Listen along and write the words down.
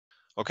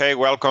Okay,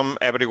 welcome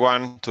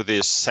everyone to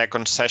this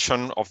second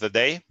session of the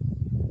day.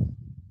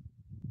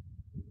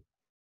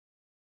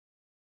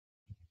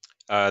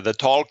 The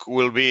talk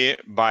will be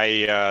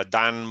by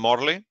Dan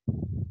Morley,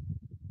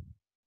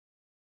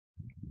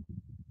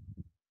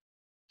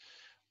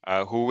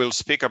 who will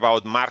speak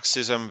about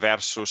Marxism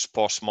versus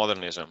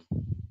postmodernism.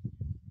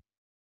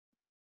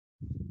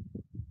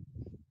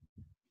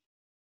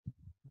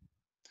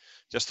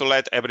 Just to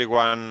let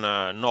everyone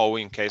know,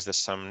 in case there's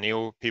some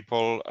new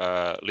people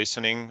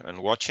listening and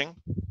watching.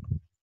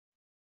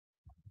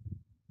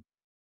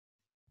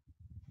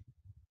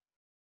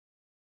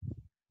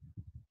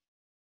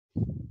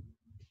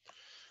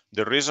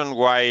 The reason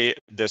why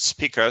the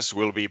speakers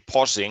will be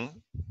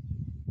pausing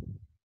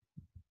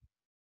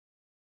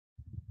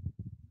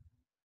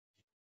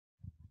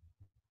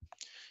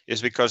is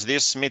because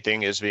this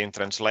meeting is being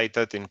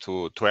translated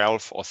into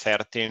 12 or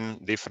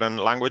 13 different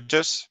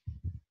languages.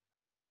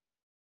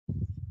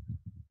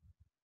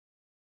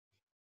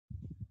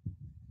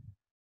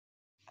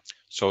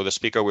 So the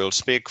speaker will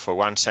speak for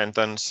one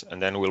sentence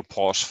and then we'll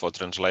pause for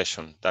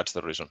translation. That's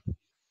the reason.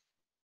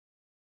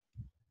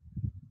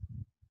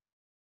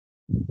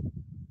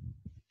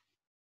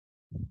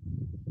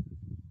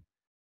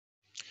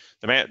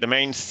 The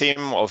main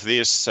theme of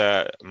this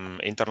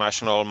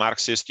International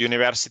Marxist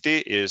University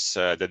is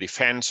the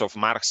defense of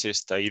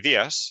Marxist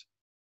ideas.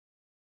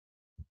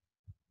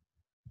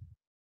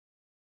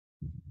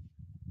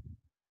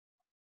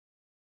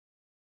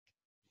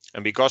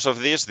 And because of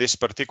this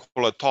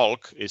particular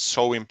talk is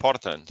so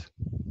important.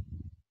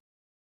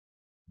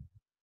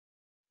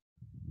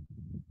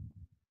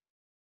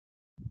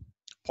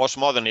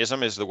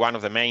 Postmodernism is one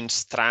of the main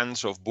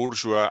strands of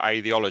bourgeois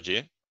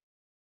ideology.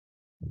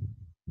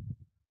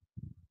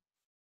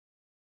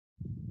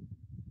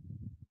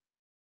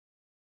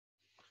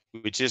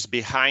 Which is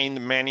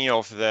behind many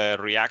of the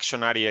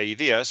reactionary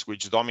ideas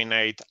which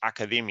dominate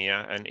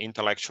academia and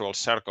intellectual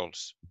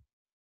circles.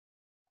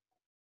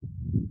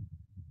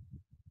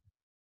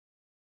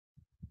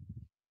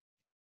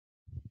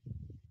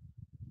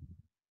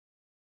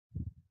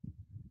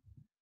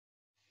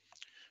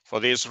 For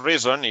this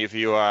reason, if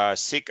you are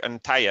sick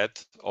and tired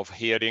of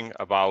hearing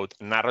about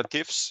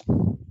narratives,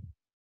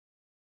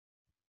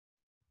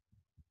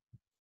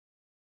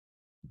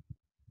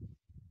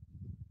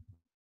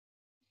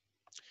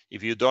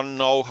 if you don't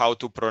know how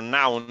to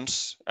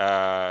pronounce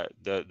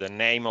the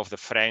name of the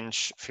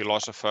French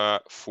philosopher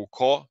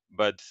Foucault,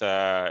 but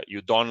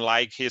you don't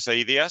like his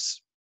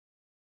ideas,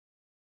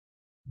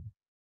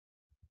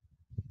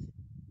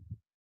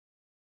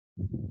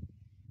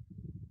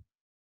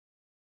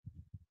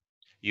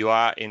 you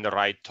are in the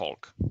right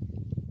talk.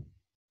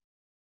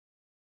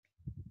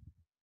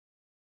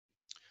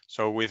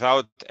 So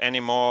without any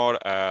more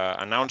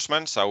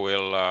announcements, I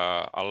will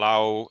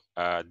allow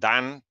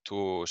Dan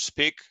to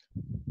speak.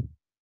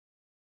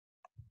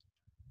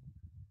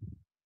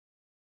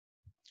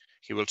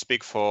 He will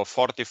speak for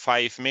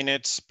 45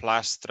 minutes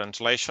plus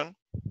translation.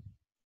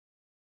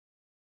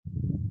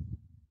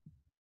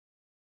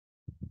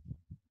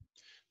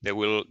 There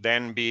will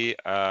then be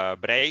a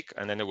break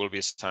and then there will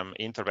be some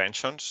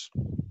interventions.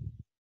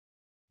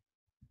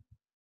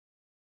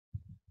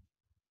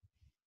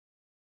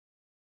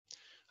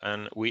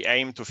 And we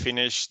aim to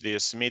finish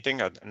this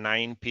meeting at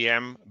 9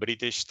 p.m.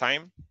 British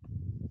time.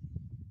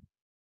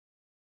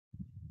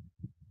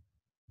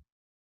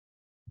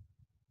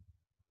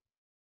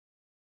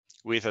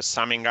 With a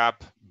summing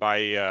up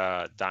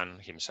by Dan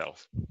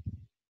himself.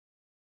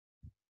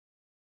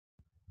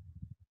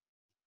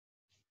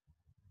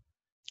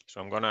 So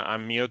I'm going to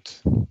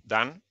unmute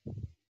Dan.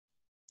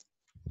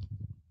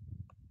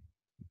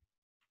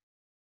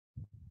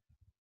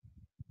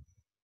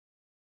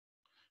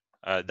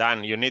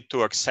 Dan, you need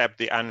to accept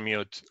the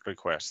unmute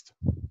request.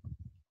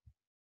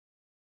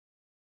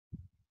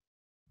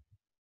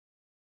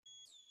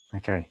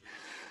 Okay.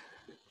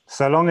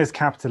 So long as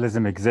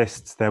capitalism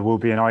exists, there will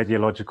be an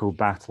ideological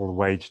battle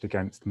waged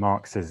against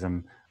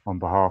Marxism on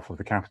behalf of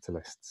the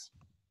capitalists.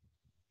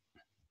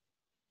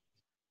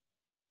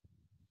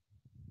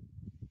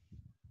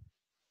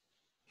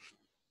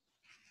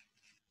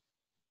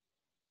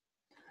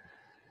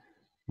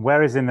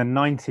 Whereas in the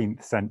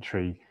 19th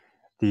century,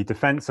 the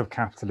defense of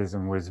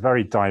capitalism was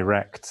very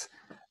direct.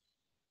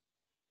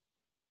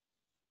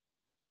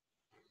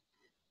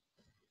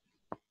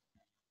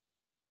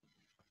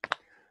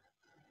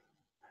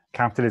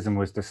 Capitalism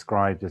was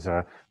described as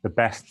the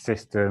best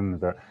system,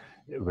 that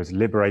it was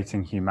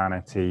liberating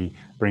humanity,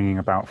 bringing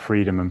about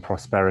freedom and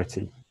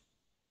prosperity.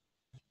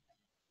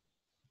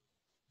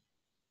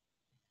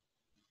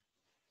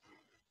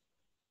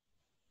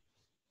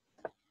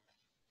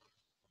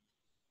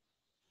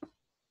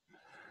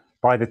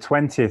 By the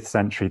 20th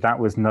century, that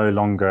was no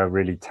longer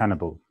really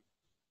tenable.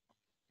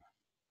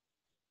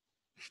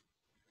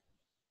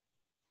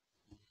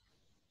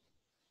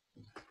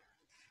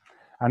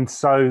 And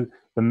so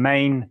the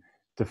main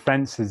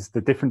defenses,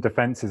 the different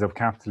defenses of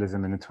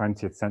capitalism in the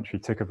 20th century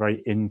took a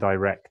very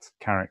indirect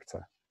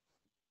character.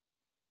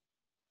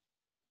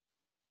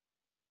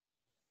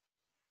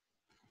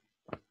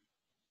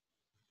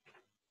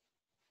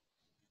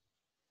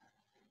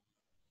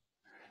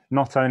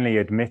 not only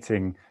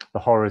admitting the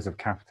horrors of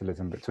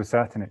capitalism, but to a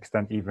certain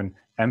extent even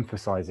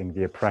emphasizing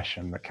the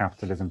oppression that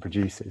capitalism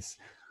produces.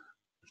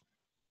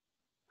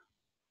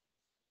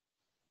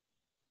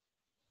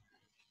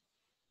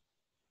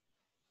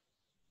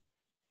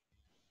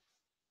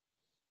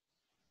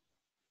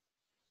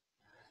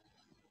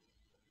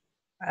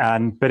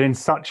 But in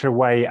such a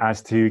way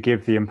as to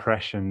give the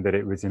impression that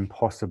it was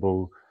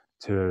impossible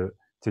to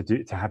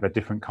have a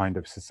different kind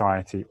of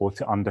society or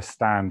to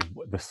understand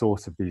the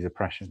source of these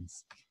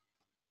oppressions.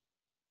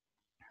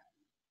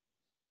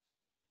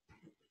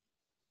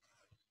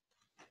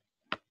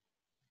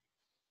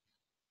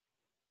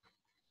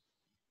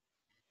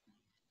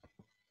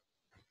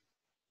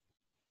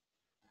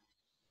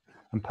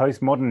 And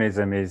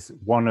postmodernism is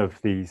one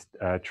of these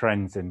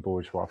trends in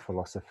bourgeois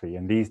philosophy,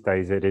 and these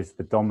days it is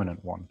the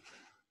dominant one.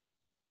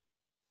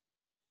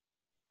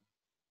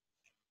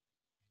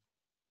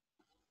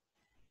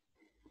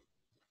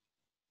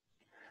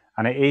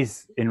 And it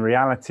is, in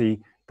reality,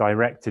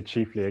 directed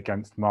chiefly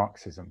against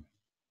Marxism.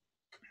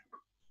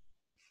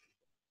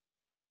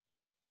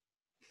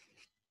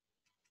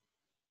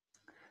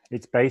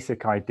 Its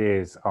basic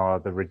ideas are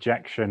the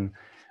rejection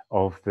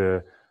of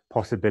the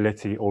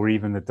possibility or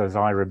even the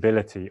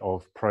desirability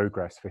of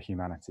progress for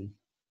humanity.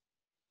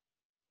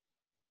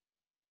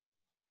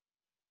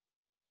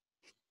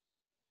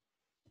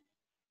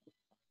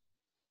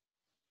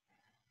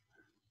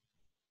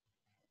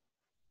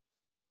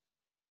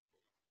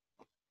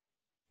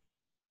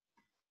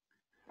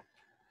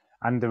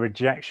 And the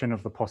rejection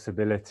of the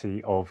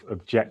possibility of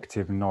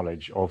objective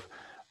knowledge, of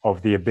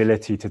the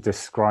ability to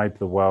describe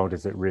the world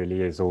as it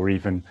really is, or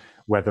even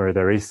whether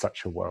there is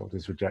such a world,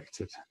 is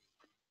rejected.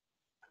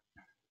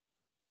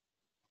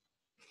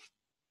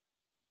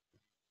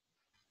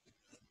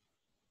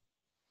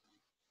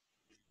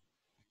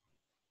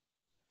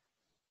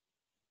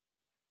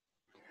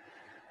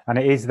 And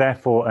it is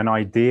therefore an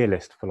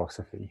idealist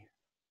philosophy.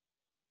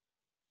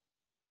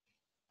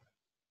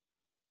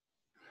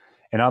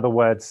 In other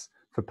words,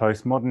 for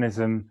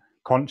postmodernism,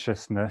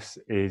 consciousness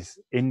is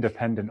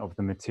independent of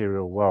the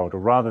material world, or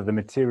rather the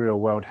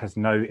material world has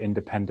no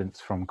independence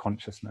from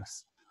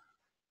consciousness.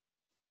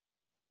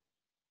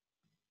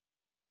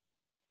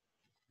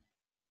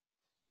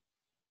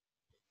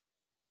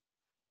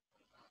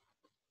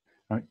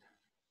 Right?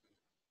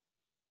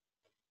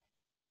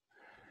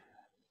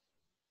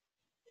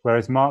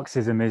 Whereas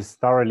Marxism is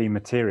thoroughly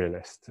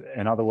materialist.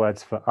 In other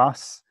words, for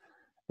us,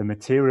 the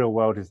material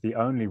world is the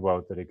only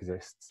world that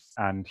exists,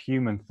 and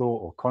human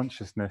thought or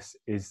consciousness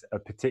is a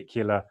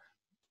particular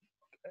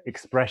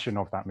expression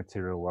of that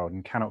material world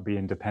and cannot be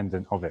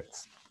independent of it.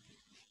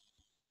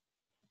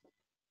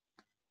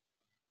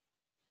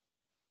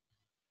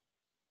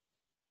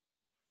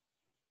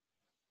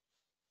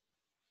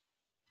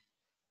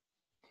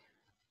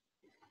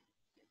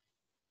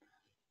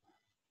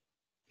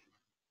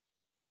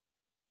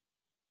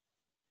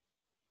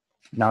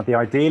 Now, the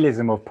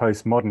idealism of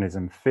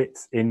postmodernism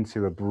fits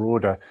into a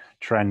broader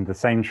trend, the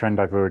same trend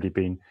I've already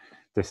been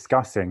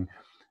discussing,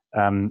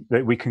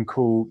 that we can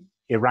call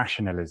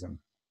irrationalism.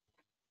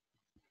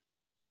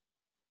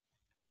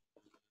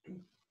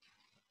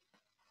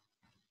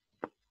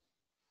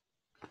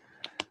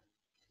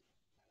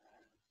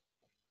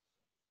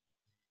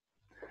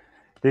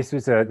 This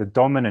was the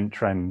dominant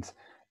trend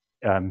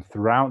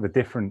throughout the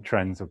different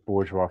trends of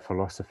bourgeois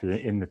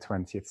philosophy in the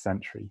 20th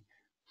century.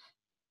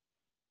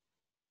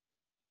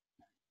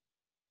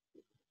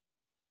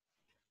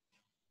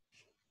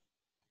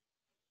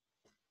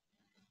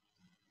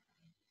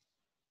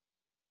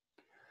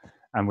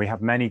 And we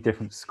have many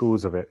different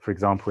schools of it. For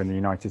example, in the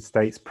United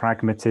States,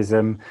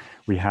 pragmatism,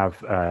 we have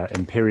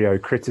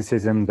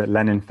empirio-criticism that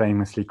Lenin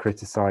famously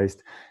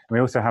criticized. And we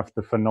also have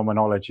the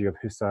phenomenology of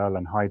Husserl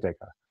and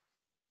Heidegger.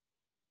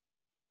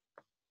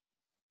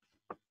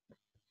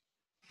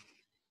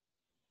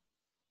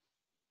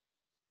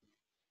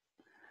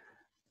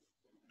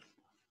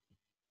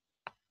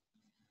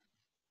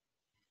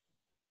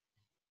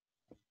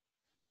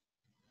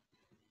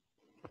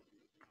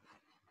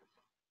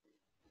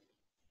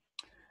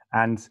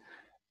 And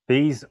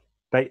these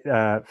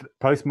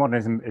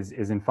postmodernism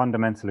is in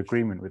fundamental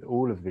agreement with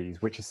all of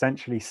these, which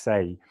essentially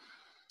say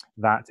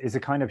that is a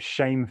kind of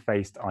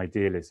shamefaced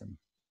idealism.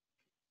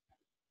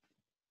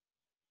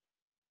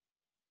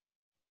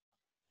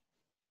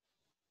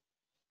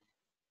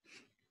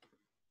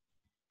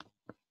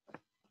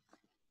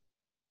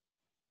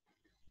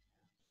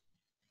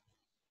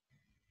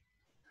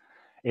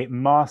 It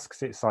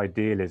masks its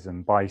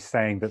idealism by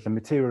saying that the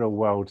material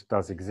world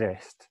does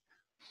exist.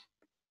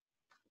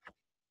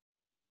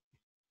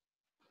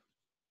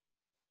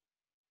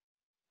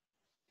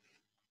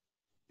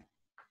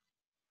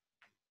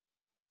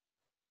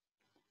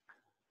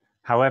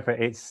 However,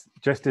 it's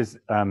just as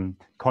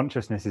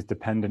consciousness is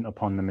dependent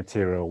upon the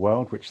material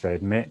world, which they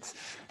admit,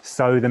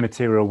 so the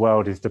material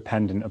world is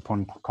dependent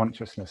upon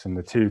consciousness, and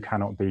the two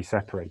cannot be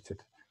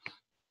separated.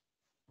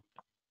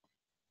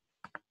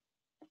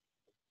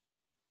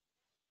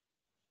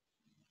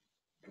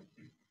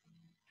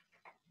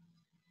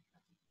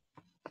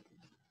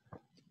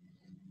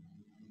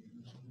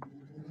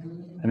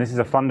 And this is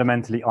a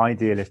fundamentally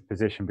idealist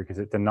position because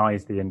it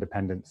denies the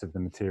independence of the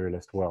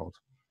materialist world.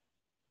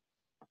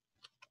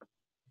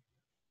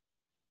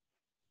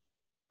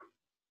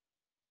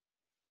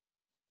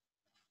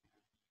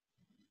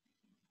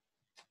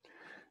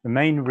 The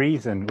main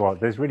reason, well,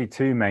 there's really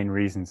two main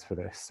reasons for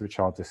this, which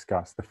I'll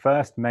discuss. The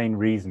first main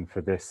reason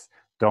for this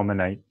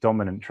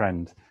dominant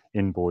trend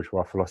in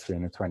bourgeois philosophy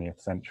in the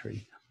 20th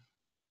century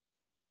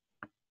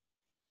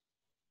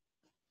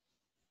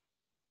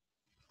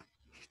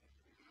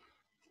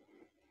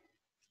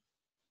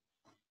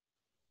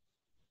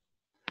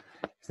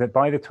is that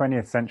by the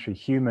 20th century,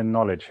 human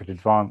knowledge had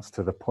advanced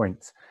to the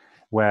point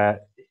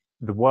where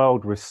the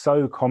world was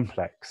so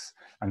complex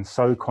and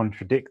so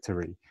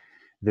contradictory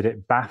that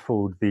it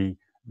baffled the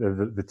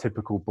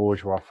typical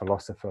bourgeois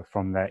philosopher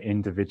from their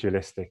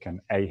individualistic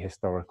and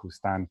ahistorical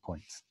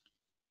standpoints.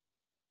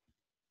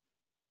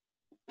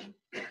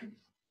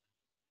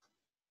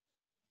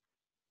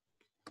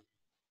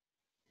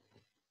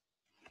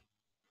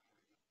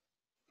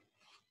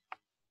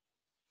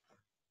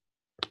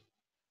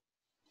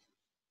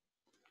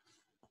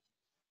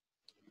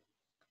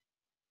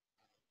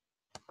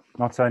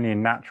 Not only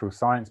in natural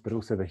science, but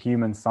also the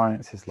human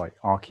sciences like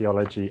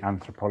archaeology,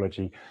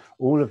 anthropology,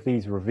 all of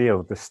these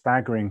revealed the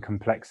staggering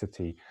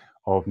complexity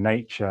of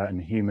nature and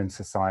human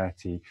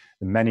society,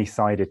 the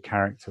many-sided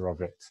character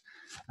of it.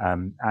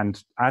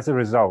 And as a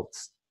result,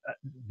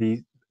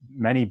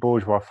 many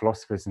bourgeois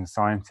philosophers and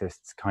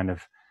scientists kind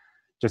of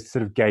just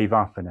sort of gave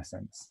up in a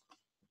sense.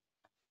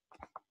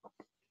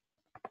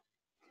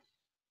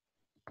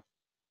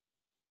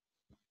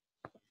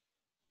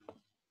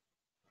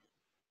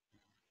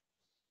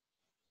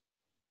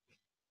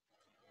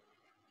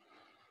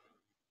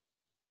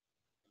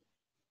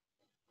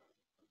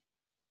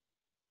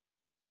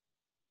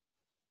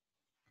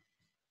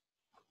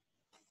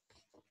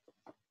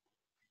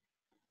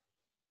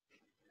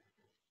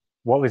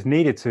 What was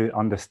needed to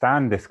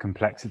understand this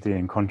complexity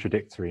and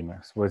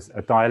contradictoriness was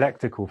a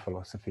dialectical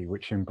philosophy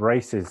which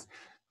embraces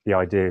the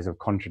ideas of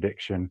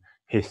contradiction,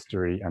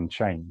 history, and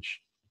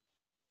change.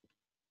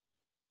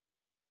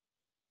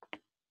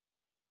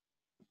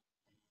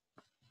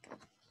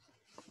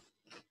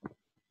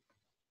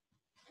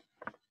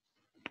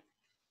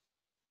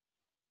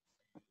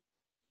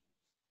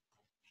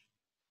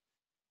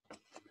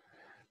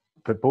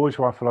 But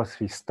bourgeois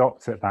philosophy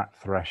stopped at that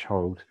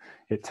threshold.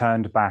 It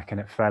turned back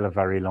and it fell a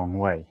very long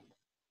way.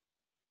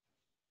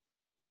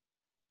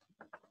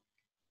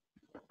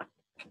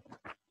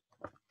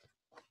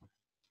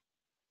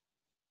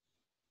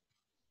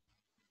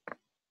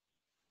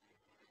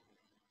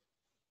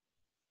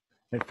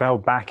 It fell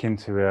back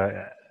into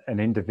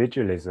an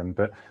individualism,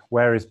 but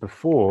whereas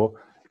before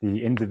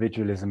the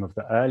individualism of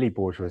the early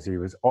bourgeoisie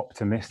was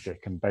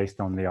optimistic and based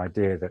on the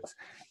idea that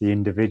the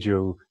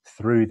individual,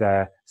 through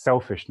their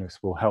selfishness,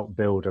 will help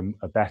build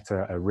a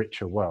better, a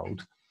richer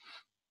world.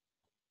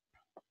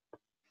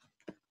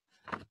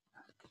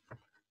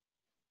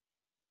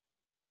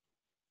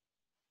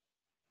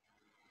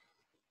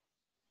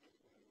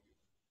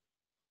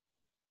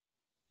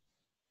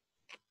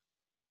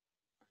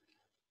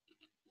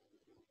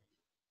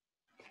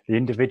 The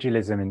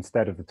individualism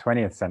instead of the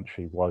 20th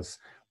century was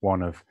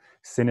one of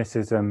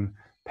cynicism,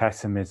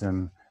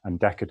 pessimism, and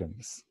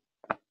decadence.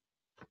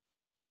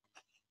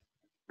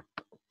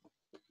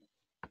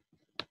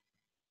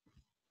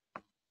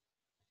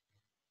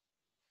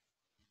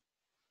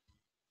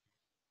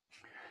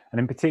 And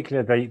in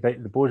particular,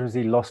 the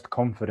bourgeoisie lost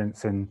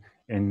confidence in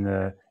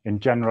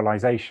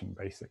generalization,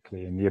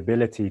 basically, in the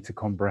ability to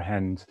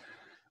comprehend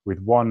with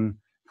one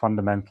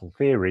fundamental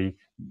theory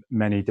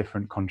many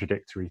different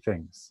contradictory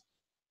things.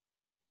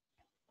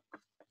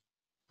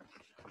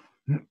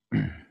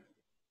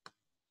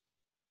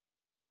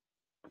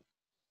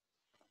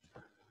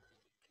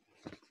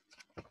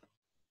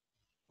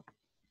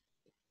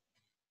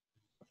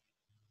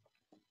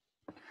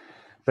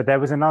 But there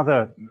was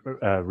another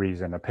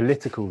reason, a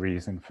political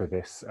reason for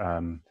this,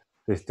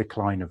 this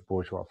decline of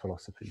bourgeois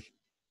philosophy.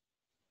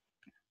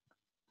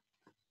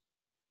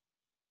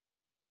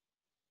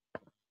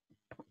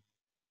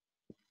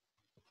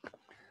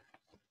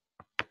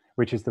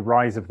 Which is the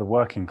rise of the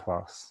working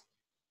class.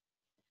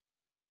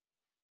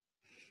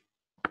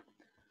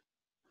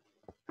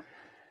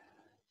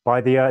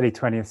 By the early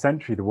 20th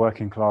century, the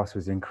working class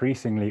was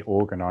increasingly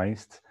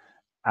organized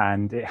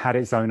and it had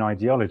its own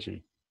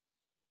ideology.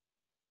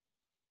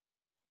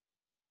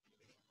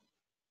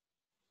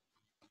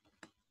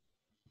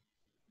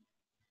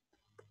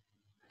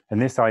 And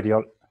this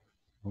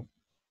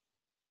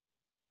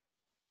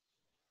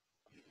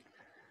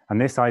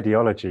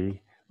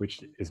ideology,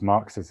 which is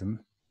Marxism,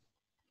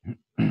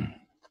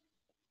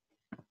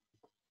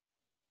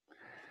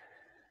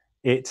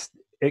 it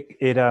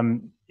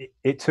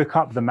took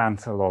up the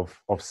mantle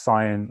of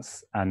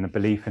science and the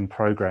belief in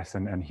progress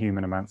and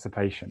human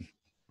emancipation.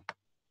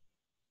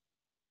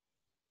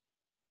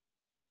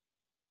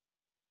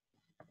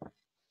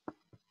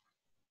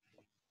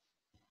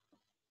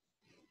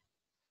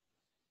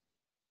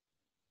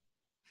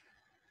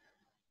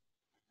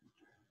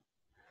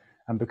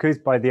 And because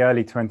by the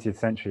early 20th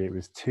century it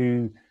was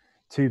too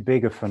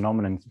big a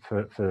phenomenon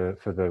for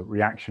the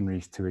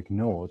reactionaries to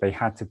ignore, they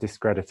had to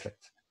discredit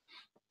it.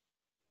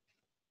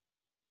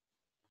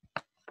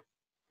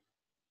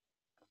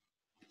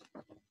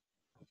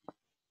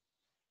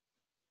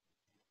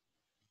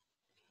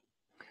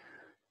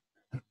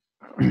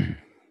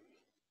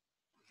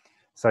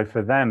 So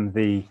for them,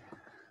 the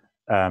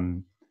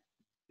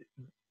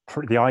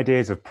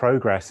ideas of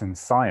progress and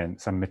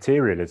science and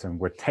materialism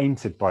were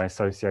tainted by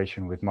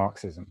association with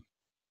Marxism.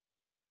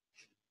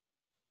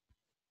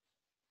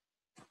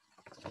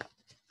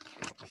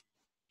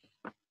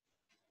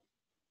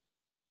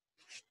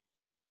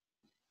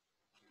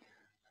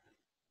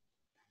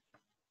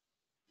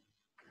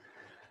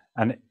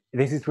 And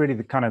this is really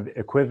the kind of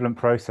equivalent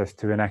process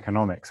to in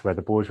economics, where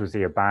the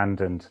bourgeoisie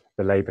abandoned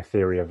the labor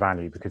theory of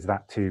value because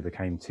that too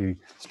became too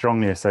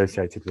strongly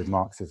associated with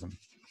Marxism.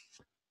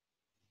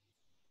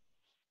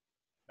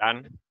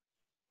 Done.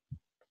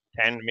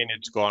 10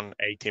 minutes gone,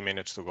 80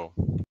 minutes to go.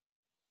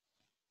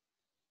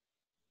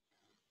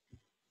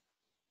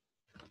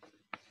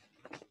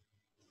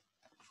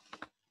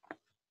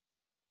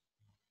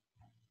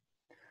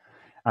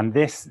 And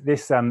this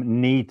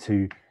need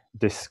to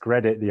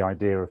discredit the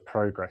idea of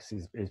progress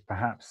is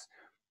perhaps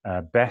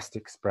best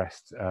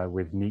expressed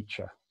with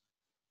Nietzsche.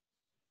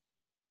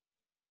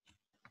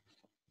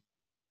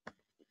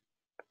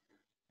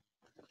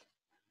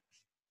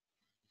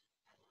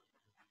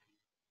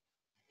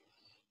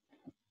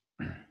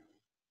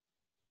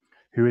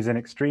 Who is an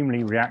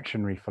extremely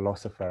reactionary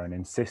philosopher and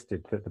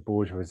insisted that the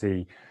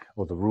bourgeoisie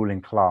or the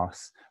ruling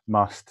class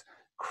must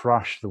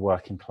crush the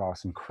working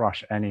class and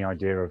crush any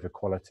idea of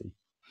equality.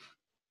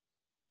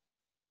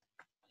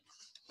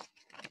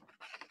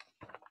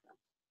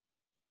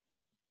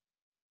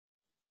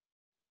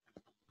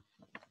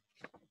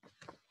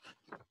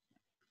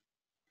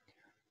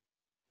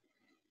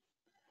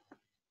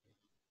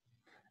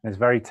 And it's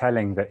very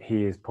telling that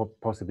he is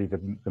possibly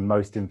the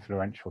most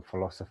influential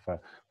philosopher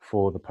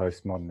for the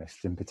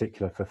postmodernists, in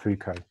particular for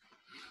Foucault.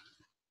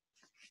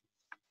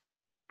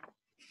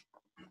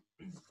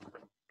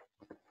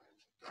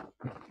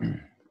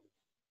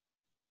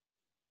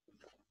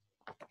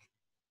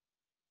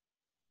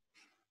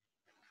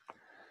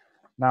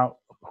 Now,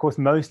 of course,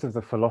 most of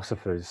the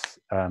philosophers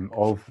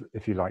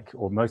if you like,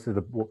 or most of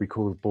what we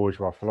call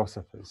bourgeois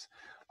philosophers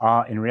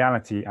are in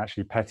reality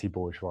actually petty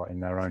bourgeois in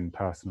their own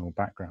personal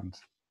backgrounds.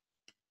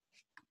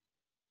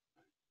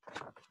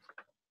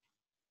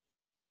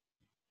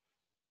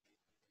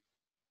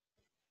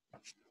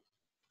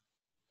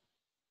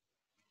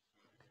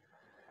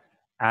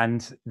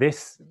 And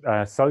this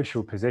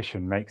social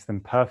position makes them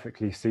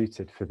perfectly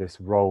suited for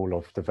this role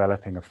of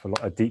developing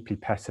a deeply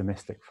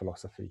pessimistic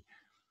philosophy.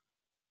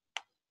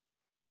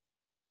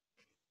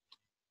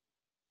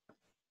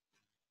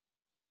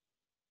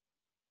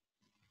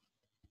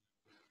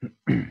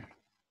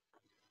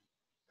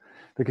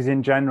 Because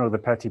in general, the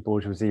petty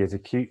bourgeoisie is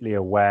acutely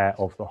aware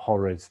of the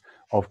horrors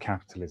of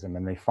capitalism,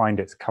 and they find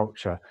its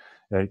culture,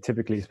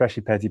 typically,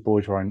 especially petty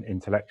bourgeois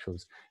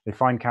intellectuals, they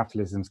find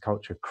capitalism's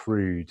culture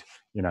crude,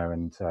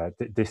 and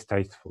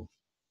distasteful.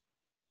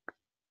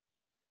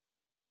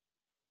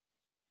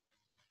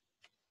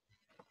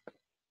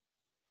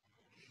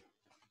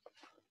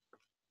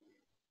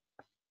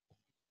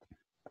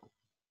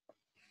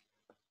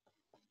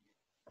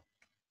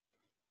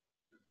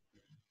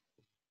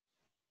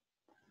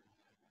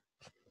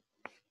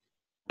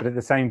 But at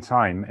the same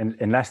time,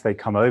 unless they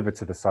come over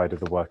to the side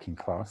of the working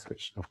class,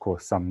 which of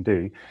course some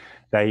do,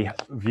 they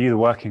view the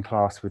working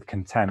class with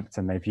contempt,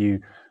 and they view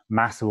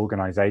mass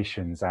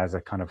organizations as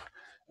a kind of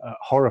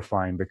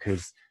horrifying,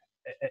 because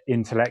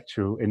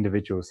intellectual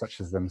individuals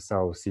such as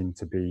themselves seem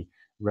to be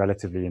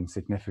relatively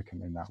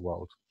insignificant in that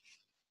world.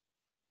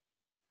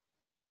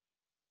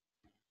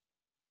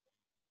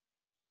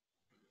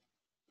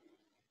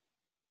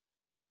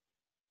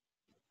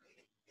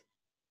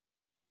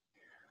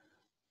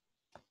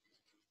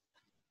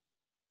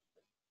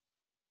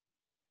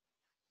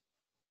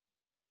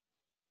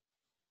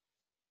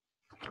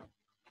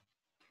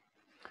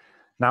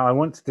 Now, I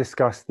want to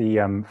discuss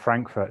the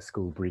Frankfurt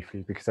School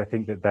briefly, because I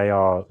think that they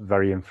are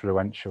very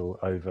influential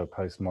over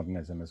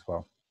postmodernism as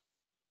well.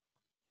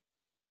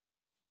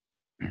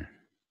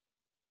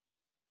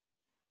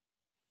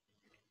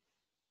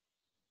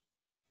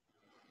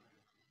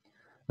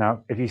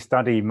 Now, if you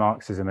study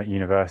Marxism at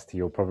university,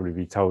 you'll probably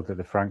be told that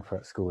the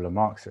Frankfurt School are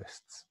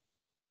Marxists.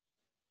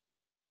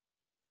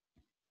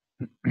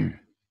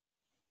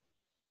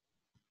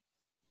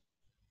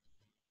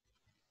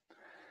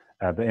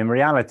 But in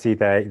reality,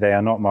 they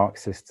are not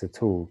Marxists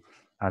at all,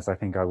 as I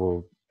think I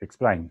will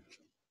explain.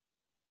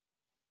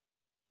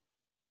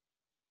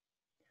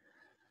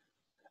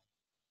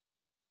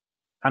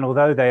 And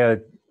although they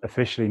are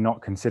officially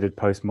not considered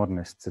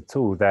postmodernists at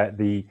all,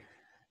 the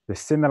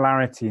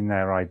similarity in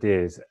their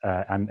ideas,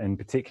 and in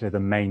particular the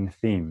main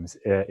themes,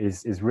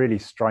 is really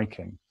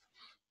striking.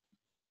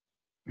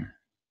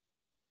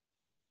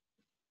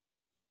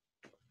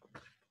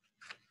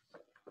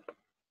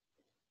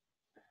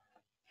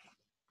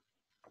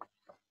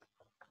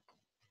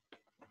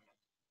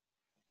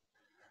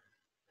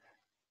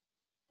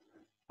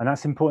 And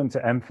that's important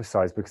to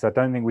emphasize, because I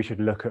don't think we should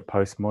look at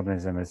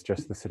postmodernism as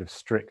just the sort of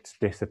strict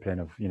discipline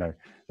of, you know,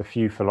 the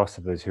few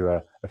philosophers who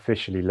are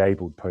officially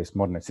labeled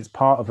postmodernists. It's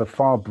part of a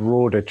far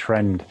broader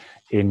trend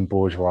in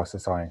bourgeois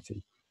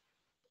society.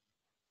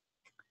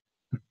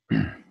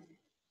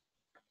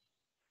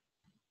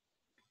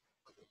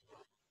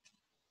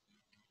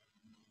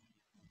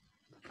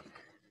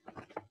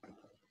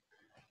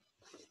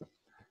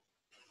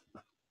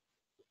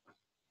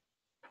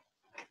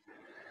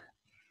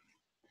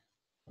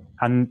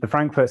 And the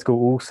Frankfurt School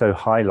also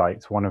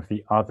highlights one of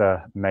the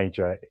other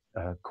major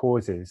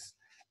causes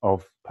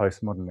of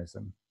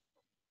postmodernism.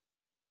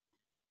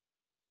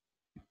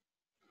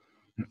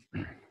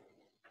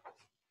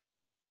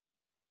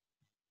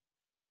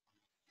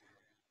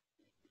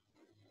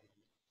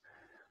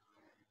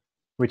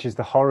 Which is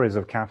the horrors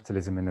of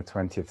capitalism in the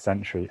 20th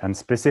century, and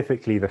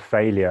specifically the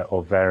failure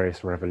of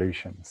various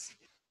revolutions.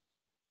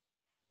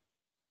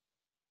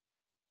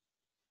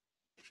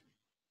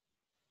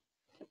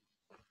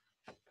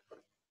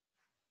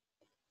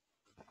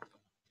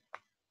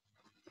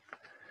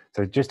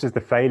 So just as the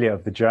failure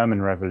of the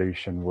German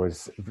Revolution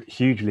was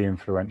hugely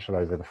influential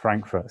over the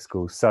Frankfurt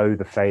School, so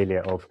the failure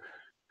of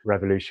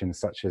revolutions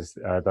such as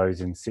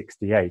those in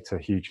 '68 are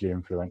hugely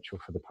influential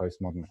for the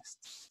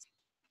postmodernists.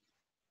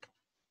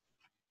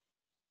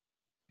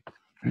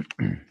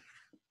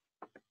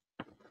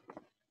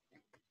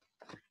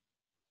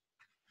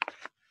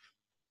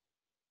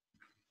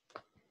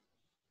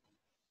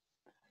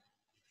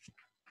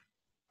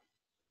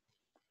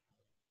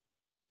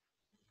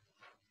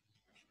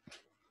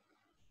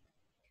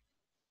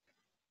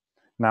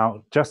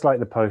 Now, just like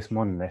the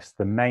postmodernists,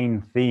 the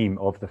main theme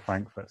of the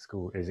Frankfurt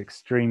School is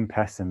extreme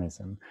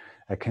pessimism,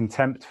 a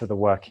contempt for the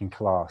working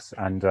class,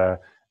 and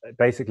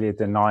basically a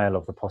denial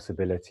of the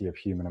possibility of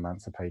human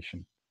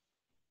emancipation.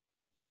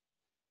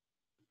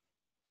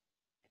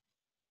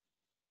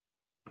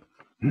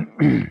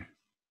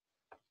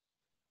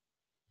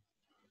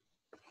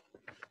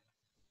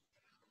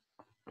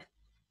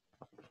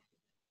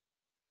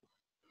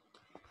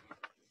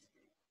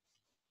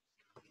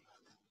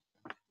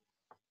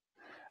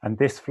 And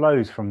this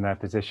flows from their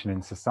position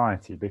in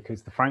society,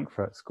 because the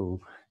Frankfurt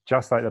School,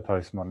 just like the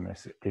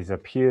postmodernists, is a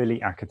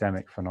purely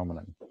academic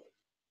phenomenon.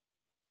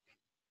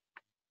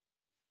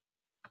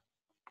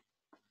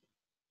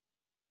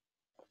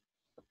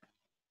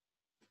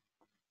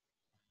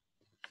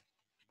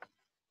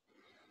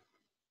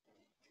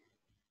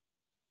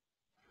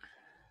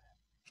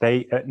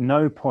 They, at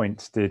no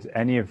point did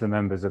any of the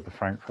members of the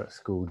Frankfurt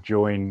School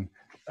join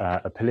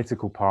a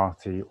political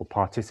party or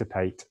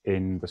participate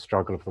in the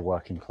struggle of the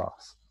working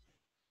class.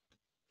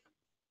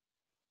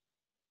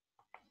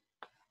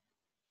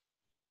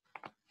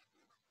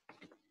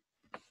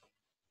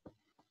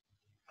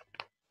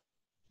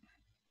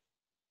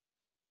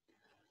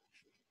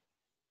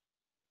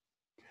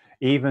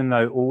 Even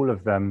though all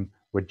of them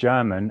were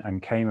German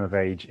and came of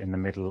age in the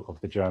middle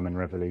of the German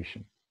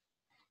Revolution.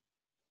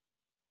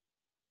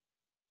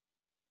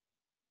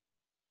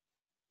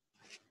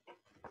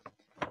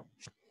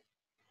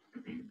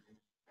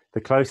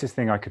 The closest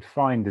thing I could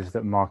find is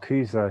that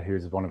Marcuse, who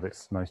is one of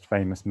its most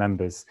famous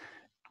members,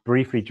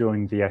 briefly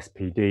joined the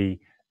SPD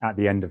at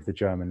the end of the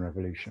German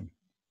Revolution.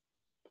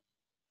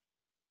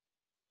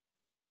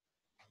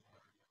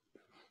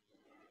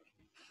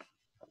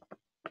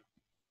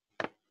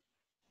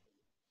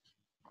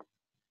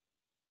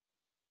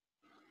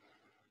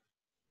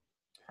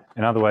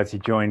 In other words, he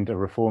joined a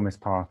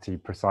reformist party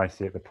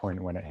precisely at the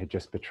point when it had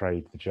just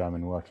betrayed the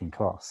German working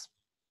class.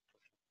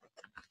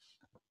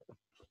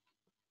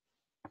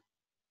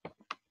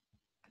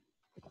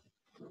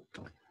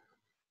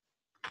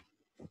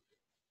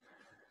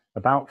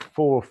 About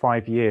 4 or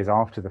 5 years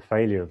after the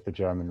failure of the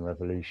German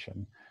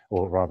Revolution,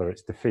 or rather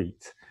its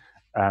defeat,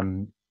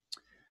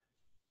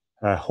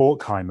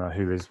 Horkheimer,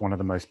 who is one of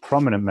the most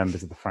prominent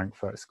members of the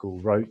Frankfurt School,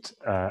 wrote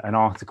an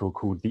article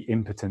called "The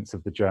Impotence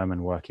of the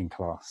German Working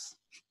Class."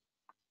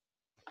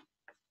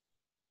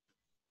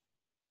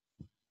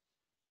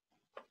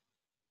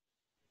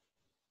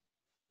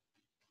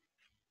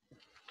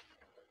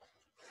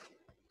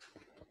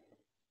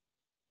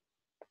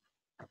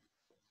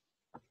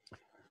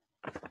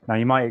 Now,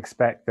 you might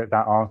expect that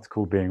that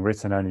article, being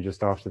written only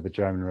just after the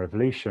German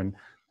Revolution,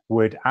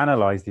 would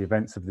analyze the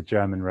events of the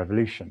German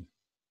Revolution.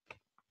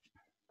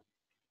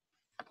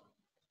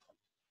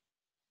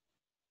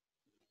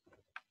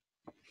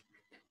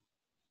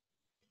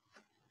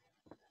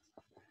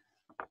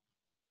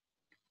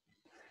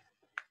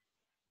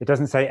 It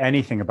doesn't say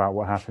anything about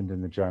what happened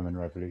in the German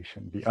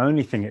Revolution. The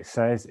only thing it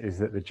says is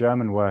that the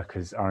German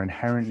workers are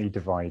inherently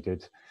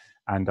divided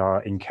and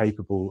are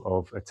incapable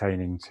of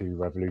attaining to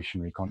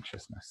revolutionary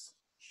consciousness.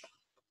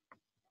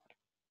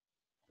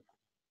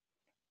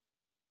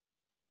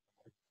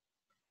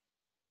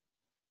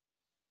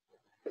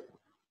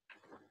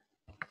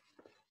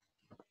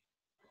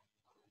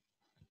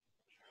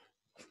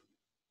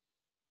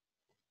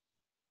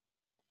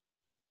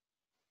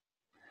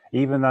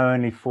 even though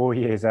only 4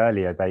 years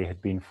earlier they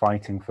had been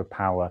fighting for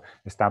power,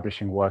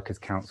 establishing workers'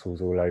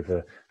 councils all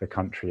over the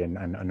country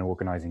and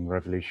organizing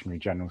revolutionary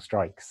general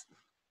strikes.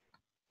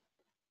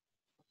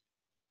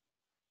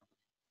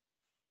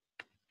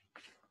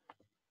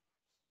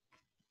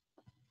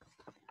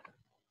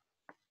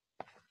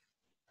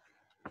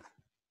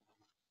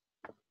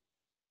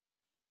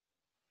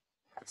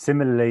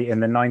 Similarly,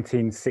 in the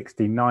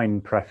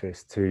 1969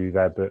 preface to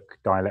their book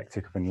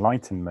Dialectic of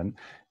Enlightenment,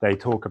 they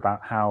talk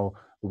about how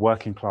the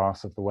working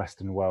class of the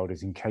Western world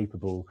is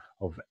incapable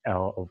of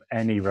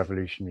any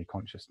revolutionary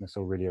consciousness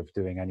or really of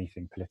doing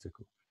anything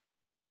political.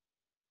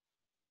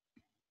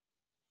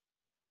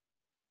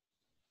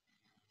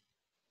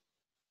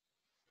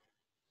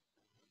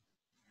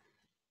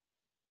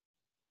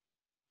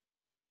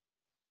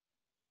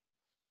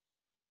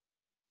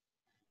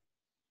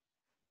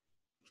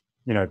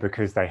 You know,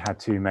 because they had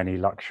too many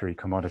luxury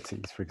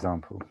commodities, for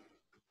example.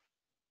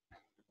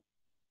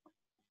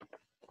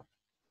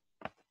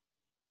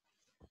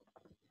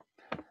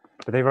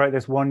 But they wrote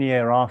this 1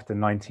 year after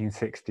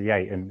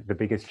 1968 and the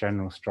biggest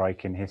general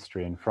strike in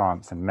history in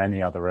France and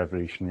many other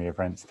revolutionary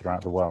events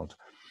throughout the world.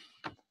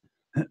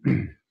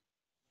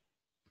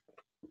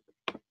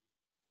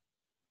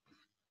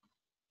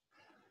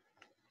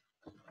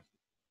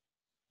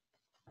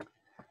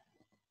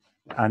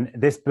 And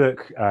this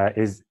book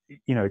is,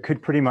 you know, it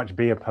could pretty much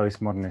be a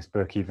postmodernist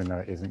book, even though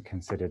it isn't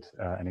considered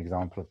an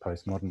example of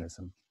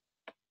postmodernism.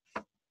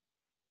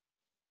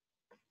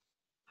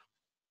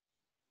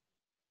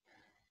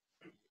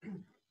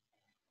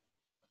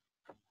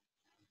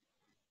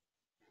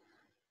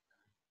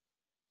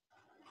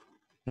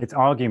 Its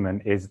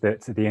argument is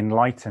that the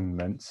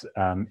Enlightenment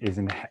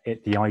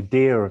the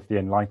idea of the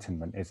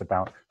Enlightenment is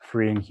about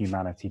freeing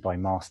humanity by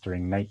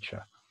mastering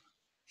nature.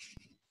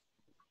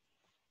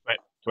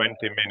 20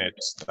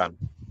 minutes done.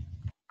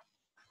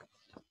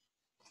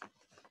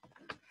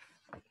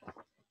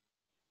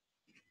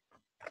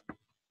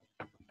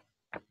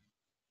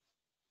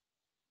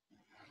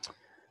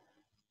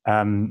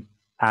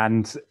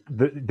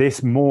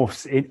 This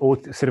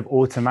morphs, sort of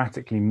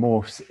automatically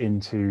morphs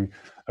into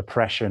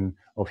oppression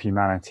of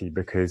humanity,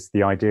 because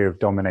the idea of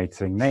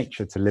dominating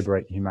nature to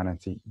liberate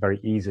humanity very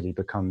easily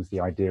becomes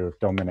the idea of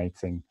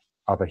dominating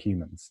other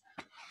humans.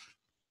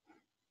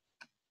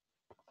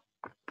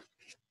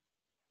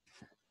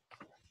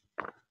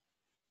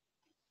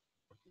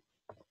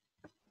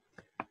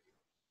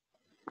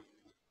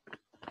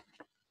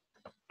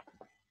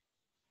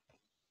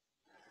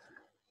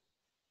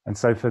 And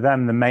so for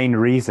them, the main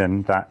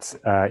reason that,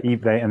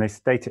 and they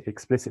state it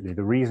explicitly,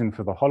 the reason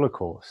for the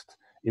Holocaust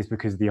is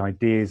because the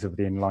ideas of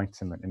the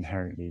Enlightenment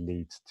inherently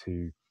leads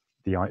to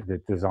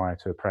the desire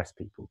to oppress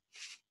people.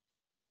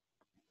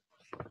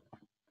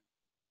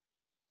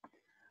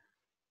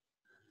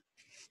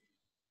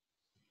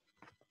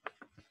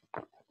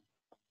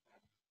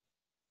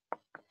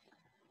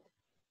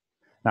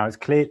 Now it's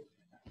clear,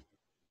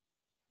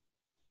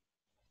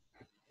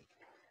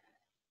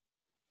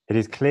 it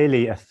is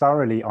clearly a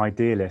thoroughly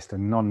idealist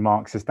and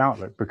non-Marxist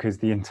outlook, because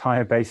the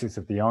entire basis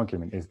of the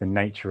argument is the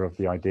nature of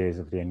the ideas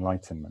of the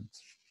Enlightenment.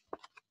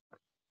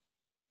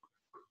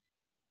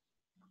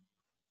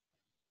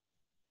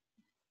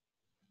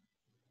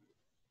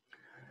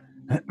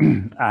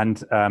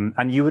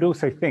 And you would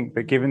also think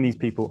that, given these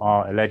people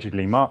are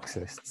allegedly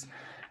Marxists,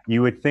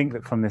 you would think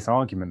that from this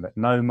argument that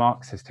no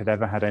Marxist had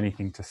ever had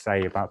anything to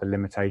say about the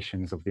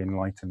limitations of the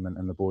Enlightenment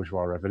and the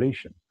bourgeois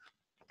revolution.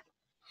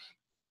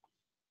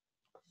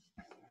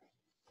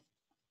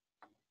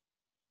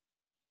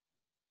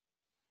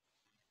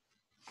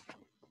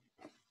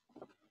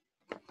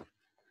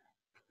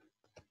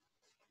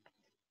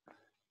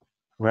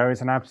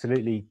 Whereas an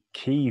absolutely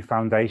key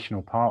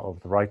foundational part of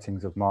the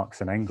writings of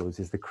Marx and Engels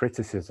is the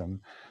criticism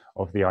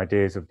of the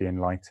ideas of the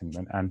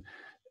Enlightenment, and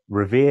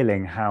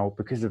revealing how,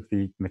 because of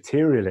the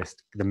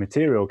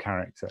material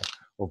character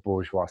of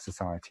bourgeois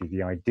society,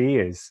 the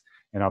ideas,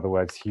 in other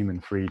words, human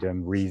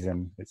freedom,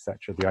 reason,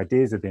 etc., the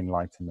ideas of the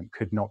Enlightenment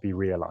could not be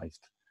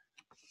realized.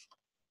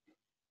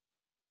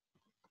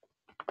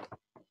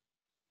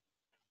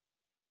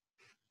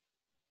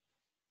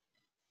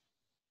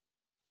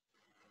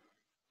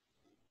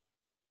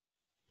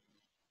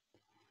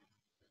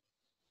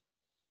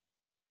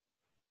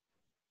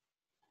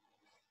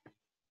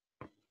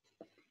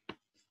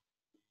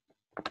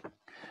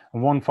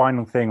 And one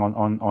final thing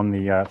on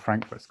the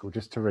Frankfurt School,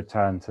 just to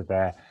return to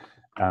their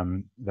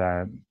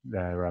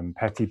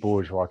petty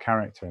bourgeois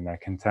character and their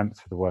contempt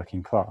for the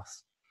working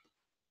class.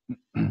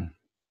 The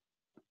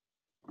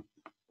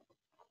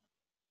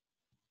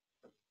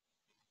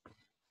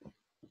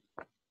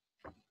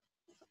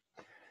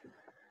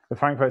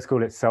Frankfurt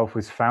School itself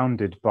was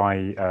founded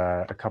by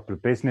a couple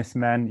of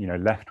businessmen, you know,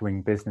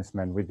 left-wing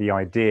businessmen, with the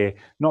idea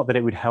not that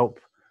it would help,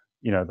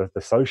 you know, the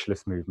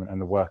socialist movement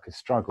and the workers'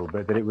 struggle,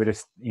 but that it would,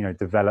 you know,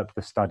 develop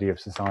the study of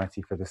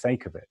society for the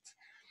sake of it.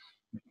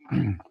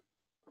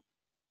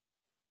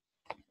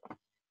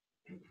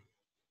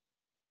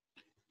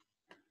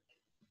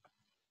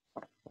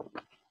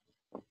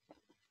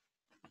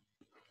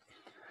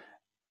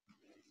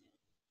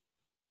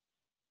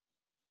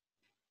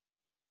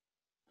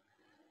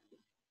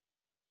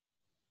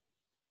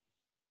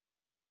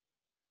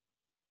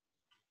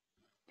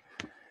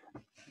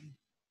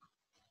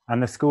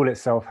 And the school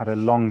itself had a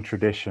long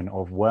tradition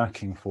of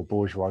working for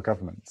bourgeois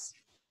governments.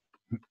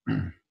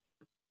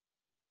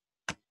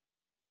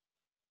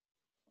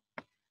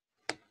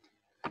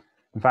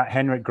 In fact,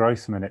 Henrik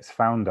Grossman, its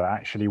founder,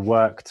 actually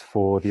worked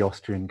for the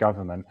Austrian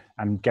government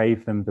and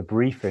gave them the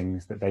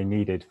briefings that they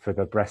needed for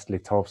the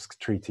Brest-Litovsk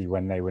Treaty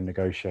when they were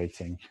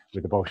negotiating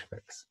with the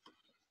Bolsheviks.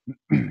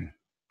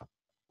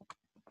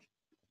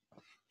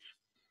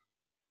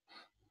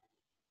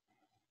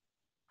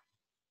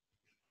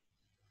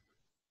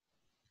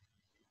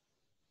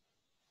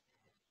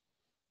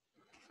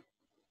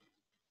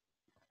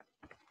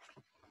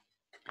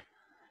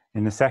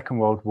 In the Second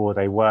World War,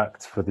 they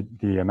worked for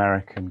the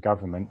American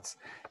government.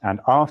 And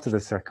after the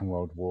Second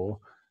World War,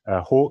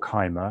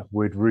 Horkheimer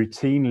would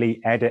routinely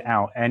edit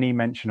out any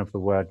mention of the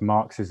word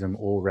Marxism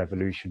or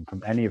revolution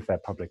from any of their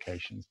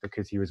publications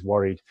because he was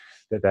worried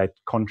that their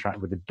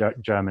contract with the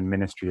German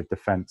Ministry of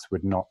Defense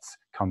would not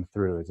come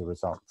through as a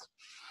result.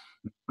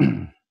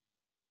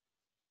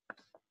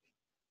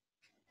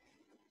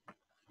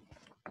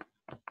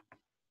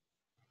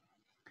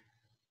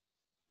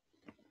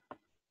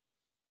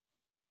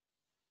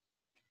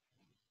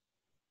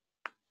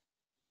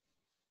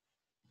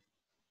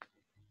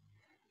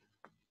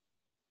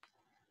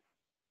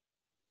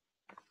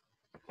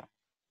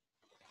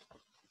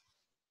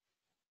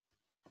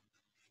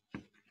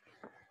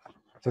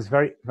 So it's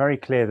very, very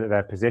clear that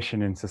their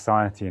position in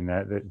society and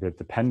the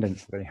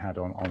dependence that they had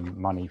on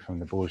money from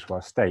the bourgeois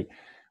state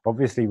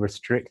obviously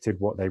restricted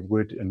what they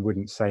would and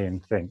wouldn't say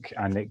and think,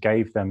 and it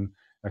gave them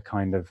a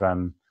kind of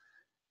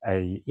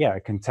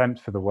a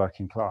contempt for the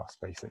working class,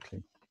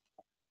 basically.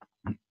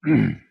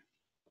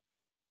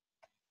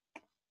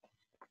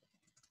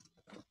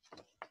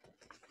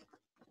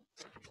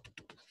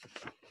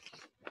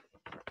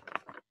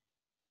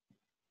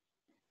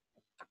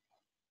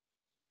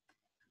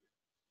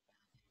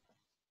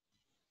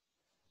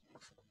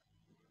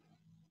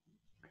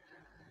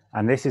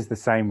 And this is the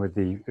same with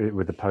the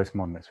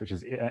postmodernists, which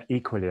is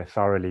equally a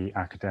thoroughly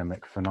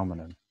academic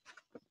phenomenon.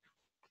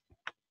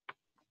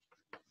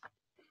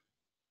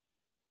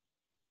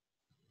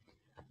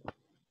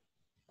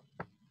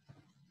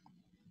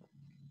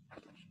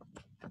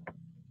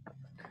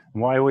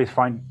 And what I always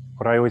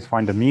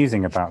find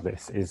amusing about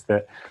this is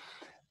that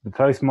the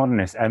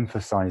postmodernists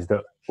emphasize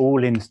that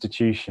all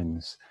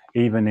institutions,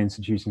 even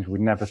institutions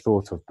we'd never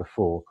thought of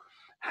before,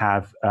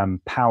 have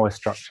power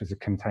structures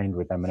contained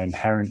with them and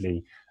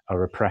inherently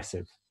are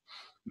oppressive.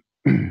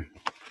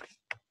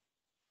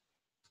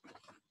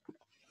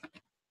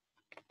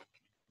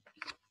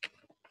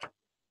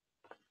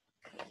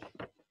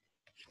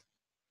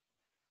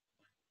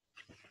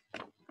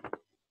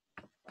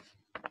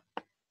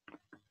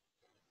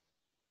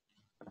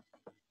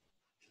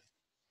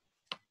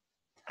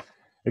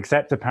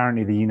 Except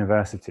apparently the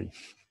university,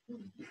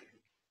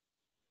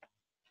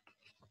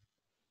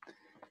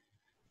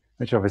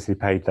 which obviously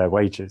paid their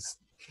wages.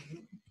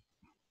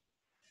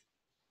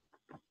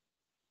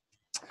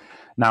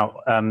 Now,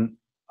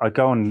 I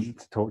go on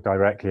to talk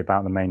directly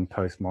about the main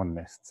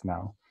postmodernists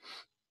now.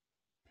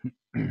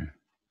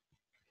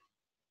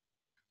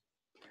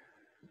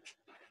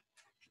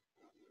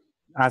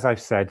 As I've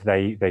said,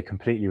 they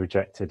completely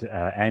rejected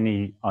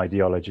any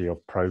ideology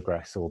of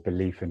progress or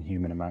belief in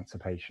human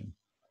emancipation.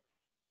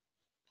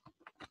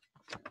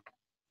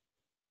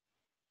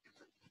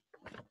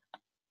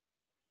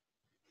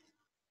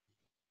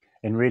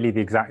 In really the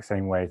exact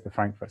same way as the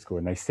Frankfurt School.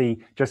 And they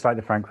see, just like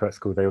the Frankfurt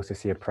School, they also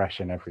see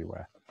oppression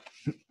everywhere.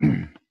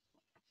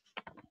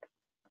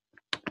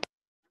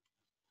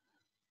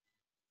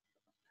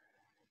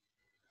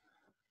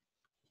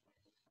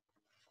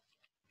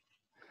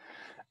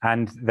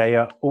 And they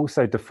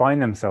also define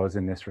themselves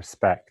in this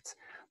respect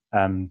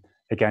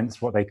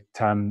against what they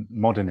term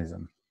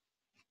modernism.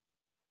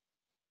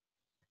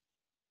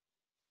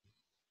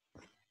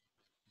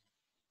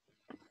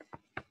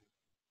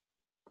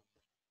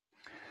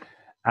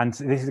 And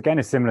this again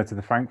is similar to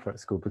the Frankfurt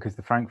School, because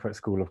the Frankfurt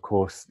School, of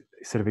course,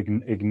 sort of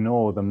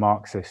ignore the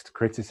Marxist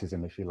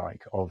criticism, if you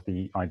like, of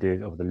the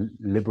ideas of the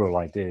liberal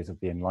ideas of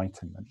the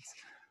Enlightenment.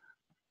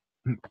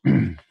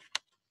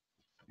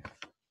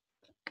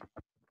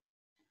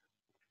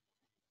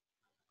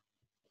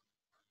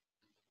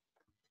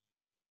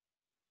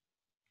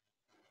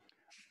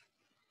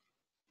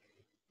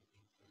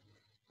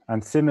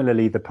 And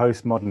similarly, the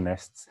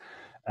postmodernists,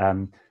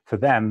 for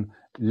them,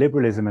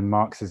 liberalism and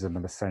Marxism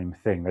are the same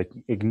thing. They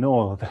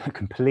ignore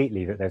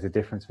completely that there's a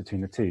difference between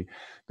the two,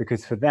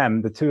 because for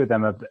them, the two of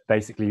them are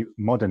basically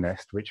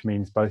modernist, which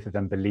means both of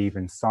them believe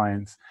in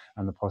science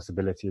and the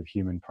possibility of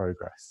human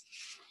progress.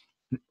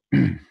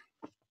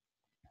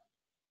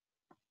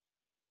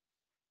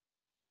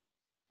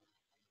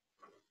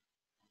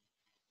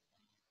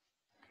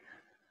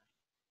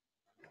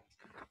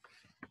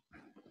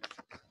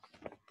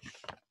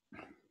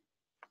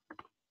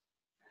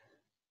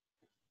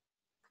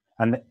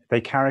 And they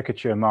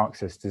caricature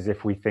Marxists as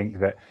if we think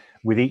that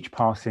with each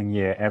passing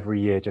year, every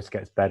year just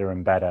gets better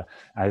and better,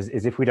 as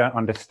if we don't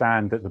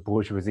understand that the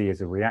bourgeoisie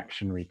is a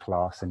reactionary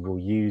class and will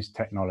use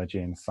technology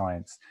and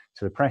science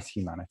to oppress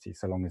humanity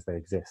so long as they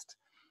exist.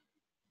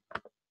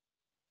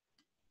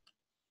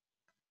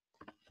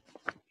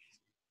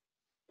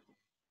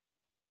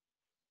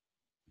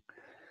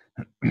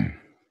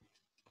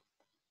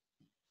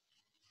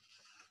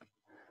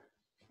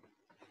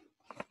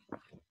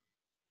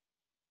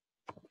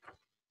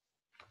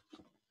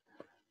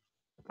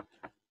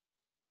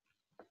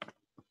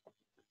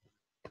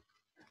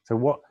 So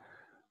what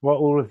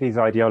all of these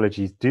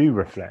ideologies do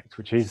reflect,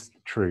 which is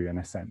true in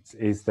a sense,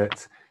 is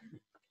that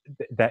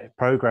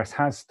progress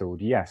has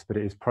stalled, yes, but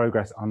it is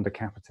progress under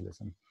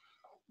capitalism.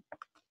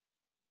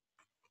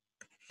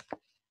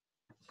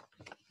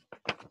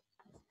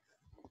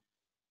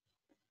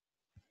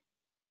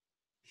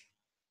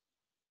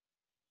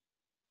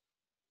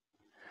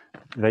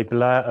 They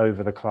blur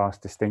over the class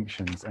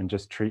distinctions and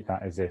just treat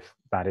that as if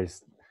that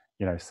is,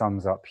 you know,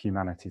 sums up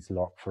humanity's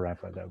lot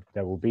forever.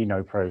 There will be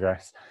no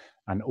progress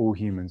and all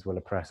humans will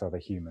oppress other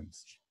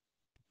humans.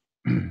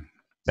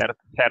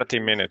 30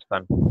 minutes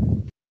then.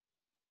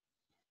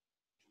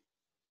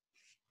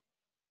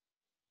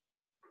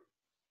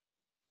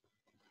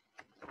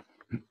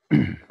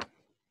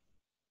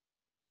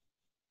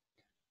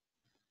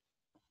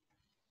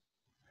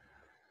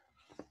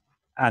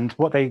 And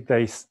what they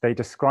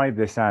describe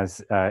this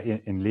as,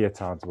 in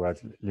Lyotard's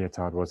words,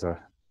 Lyotard was a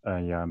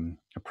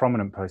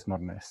prominent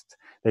postmodernist.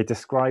 They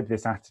describe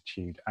this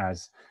attitude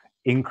as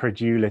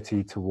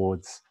incredulity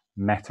towards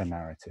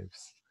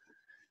meta-narratives.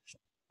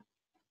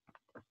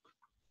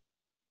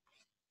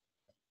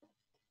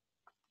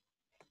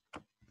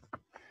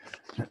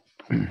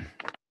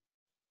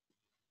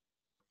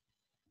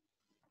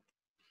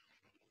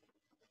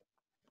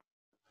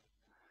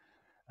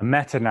 A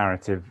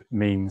meta-narrative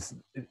means,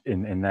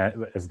 in their,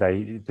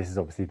 this is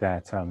obviously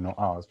their term, not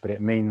ours, but it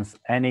means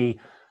any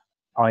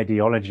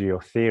ideology or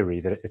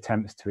theory that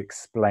attempts to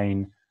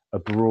explain a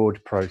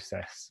broad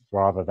process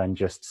rather than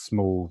just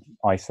small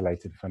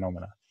isolated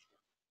phenomena.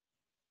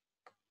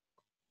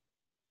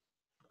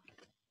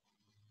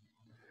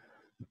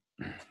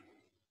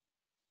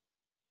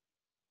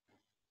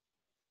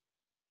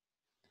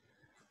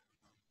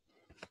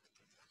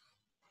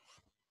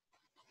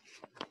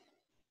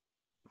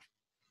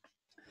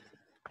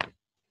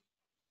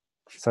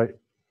 So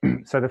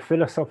the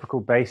philosophical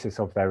basis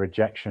of their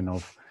rejection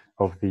of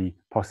the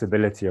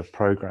possibility of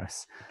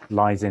progress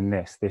lies in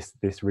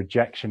this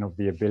rejection of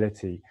the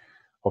ability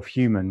of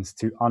humans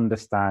to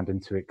understand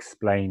and to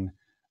explain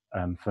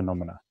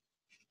phenomena.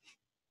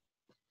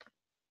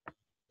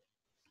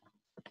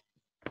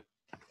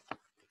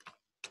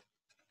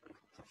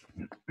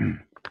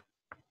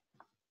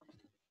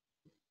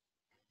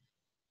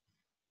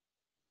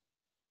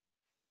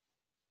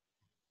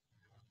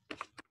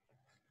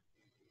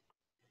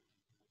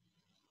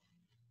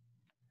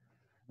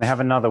 They have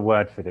another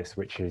word for this,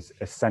 which is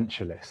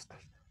essentialist.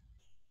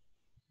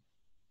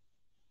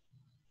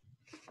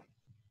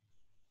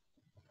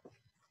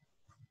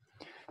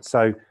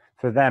 So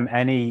for them,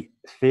 any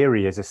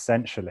theory is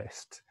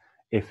essentialist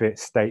if it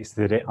states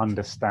that it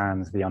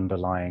understands the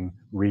underlying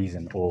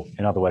reason, or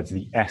in other words,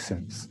 the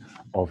essence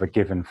of a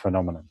given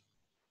phenomenon.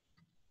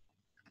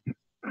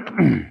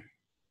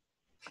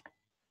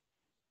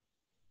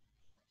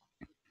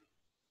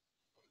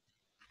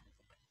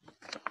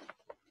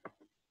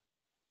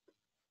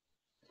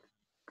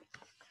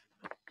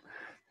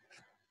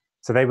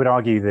 So they would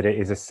argue that it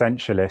is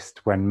essentialist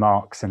when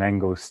Marx and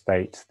Engels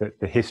state that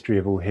the history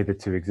of all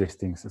hitherto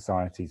existing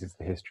societies is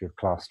the history of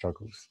class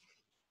struggles.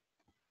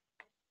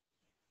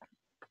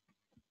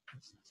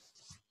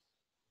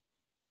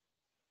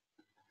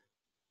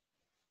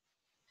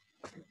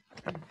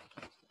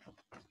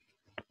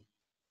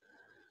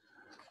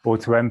 Or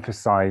to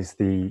emphasize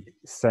the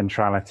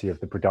centrality of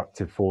the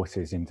productive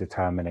forces in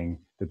determining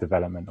the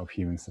development of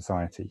human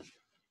society.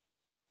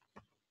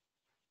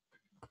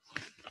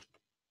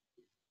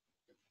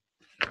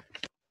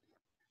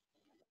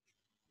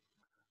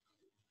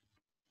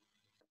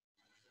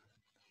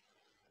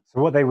 So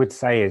what they would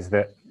say is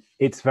that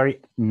it's very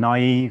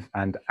naive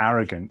and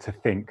arrogant to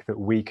think that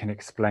we can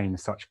explain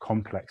such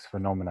complex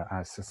phenomena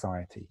as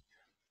society.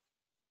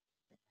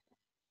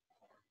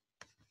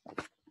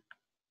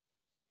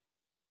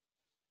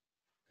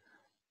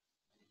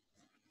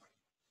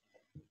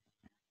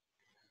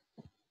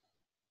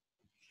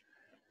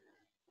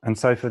 And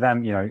so for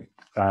them, you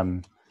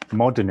know,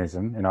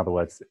 modernism, in other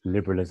words,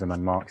 liberalism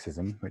and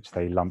Marxism, which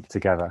they lump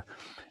together,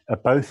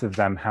 both of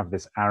them have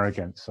this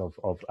arrogance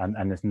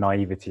and this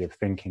naivety of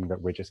thinking that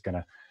we're just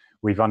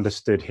we've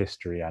understood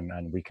history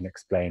and we can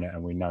explain it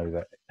and we know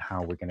that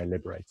how we're going to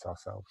liberate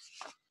ourselves.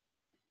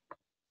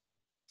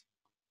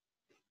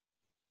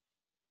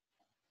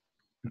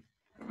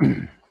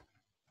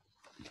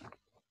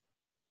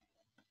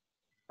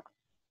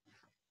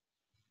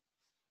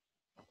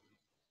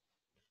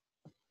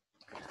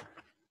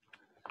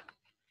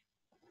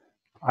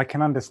 I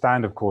can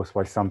understand, of course,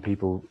 why some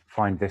people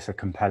find this a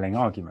compelling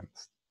argument.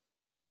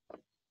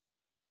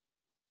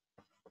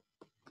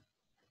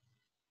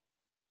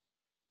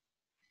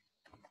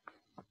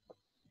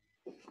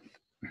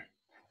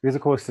 Because,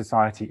 of course,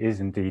 society is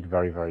indeed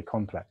very, very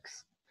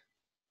complex.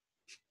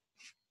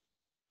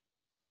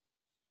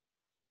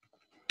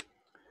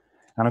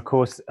 And of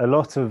course, a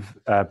lot of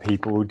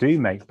people do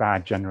make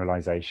bad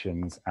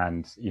generalizations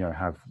and,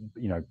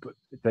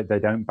 they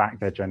don't back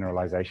their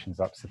generalizations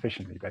up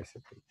sufficiently,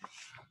 basically.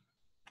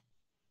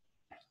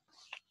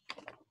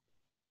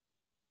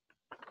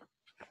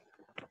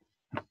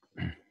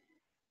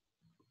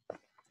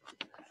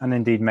 And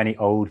indeed, many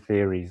old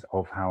theories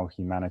of how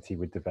humanity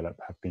would develop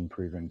have been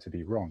proven to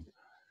be wrong.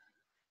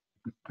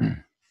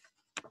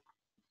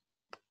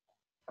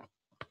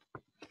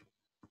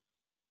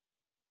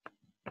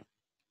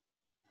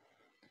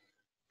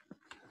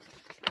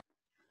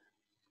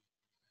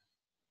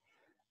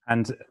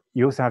 And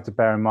you also have to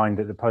bear in mind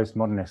that the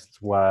postmodernists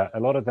were, a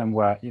lot of them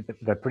were,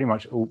 they're pretty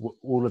much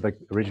all of the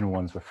original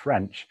ones were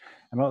French,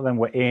 and a lot of them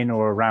were in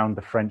or around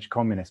the French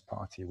Communist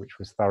Party, which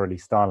was thoroughly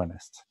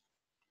Stalinist.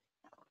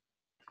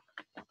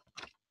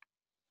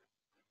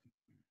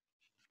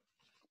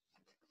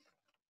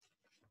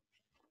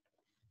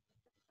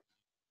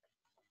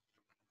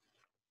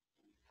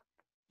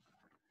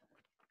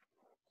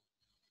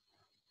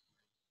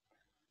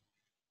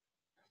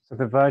 So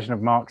the version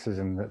of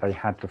Marxism that they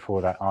had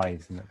before their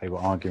eyes and that they were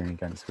arguing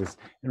against was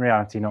in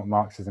reality not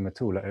Marxism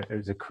at all. It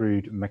was a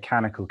crude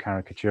mechanical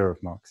caricature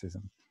of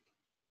Marxism.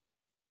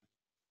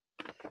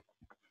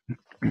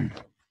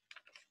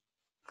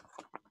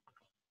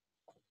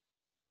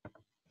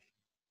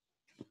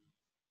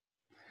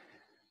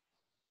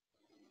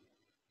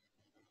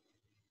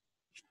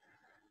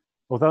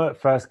 Although at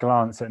first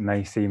glance it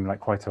may seem like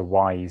quite a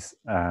wise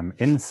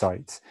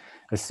insight,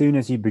 as soon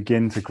as you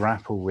begin to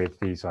grapple with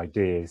these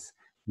ideas,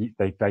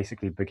 they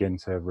basically begin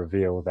to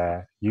reveal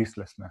their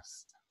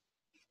uselessness.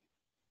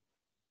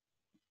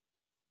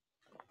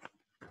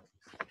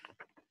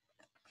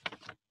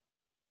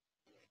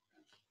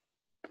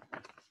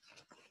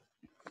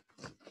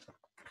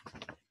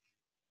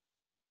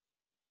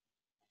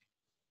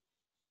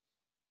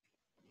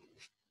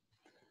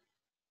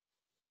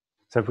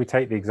 So if we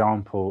take the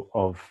example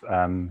of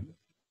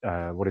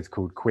what is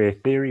called queer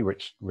theory,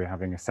 which we're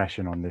having a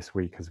session on this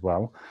week as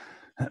well.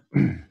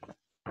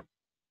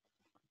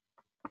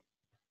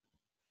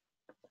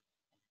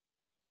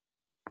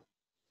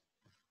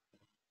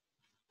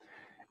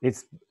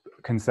 It's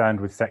concerned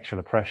with sexual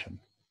oppression.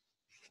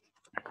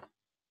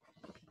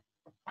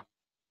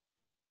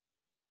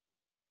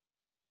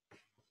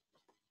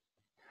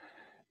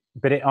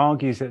 But it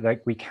argues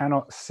that we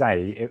cannot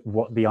say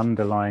what the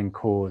underlying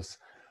cause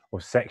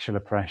of sexual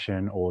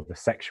oppression or the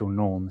sexual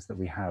norms that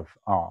we have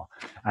are.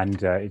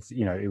 And it's,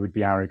 it would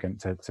be arrogant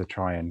to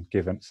try and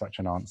give such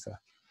an answer.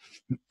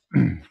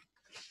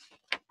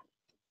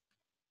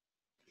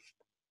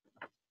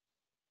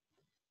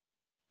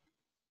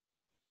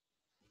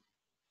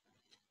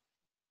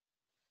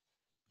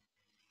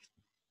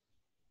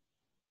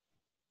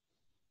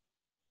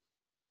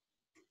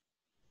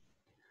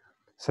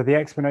 So the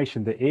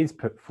explanation that is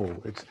put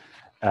forward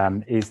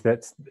is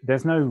that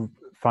there's no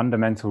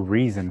fundamental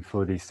reason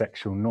for these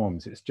sexual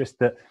norms. It's just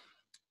that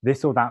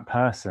this or that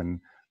person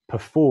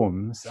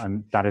performs,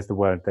 and that is the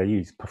word they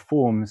use,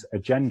 performs a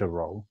gender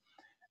role.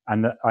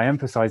 And that I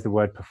emphasize the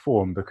word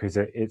perform because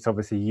it's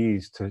obviously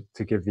used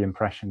to give the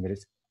impression that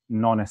it's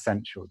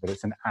non-essential, that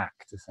it's an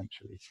act,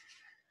 essentially.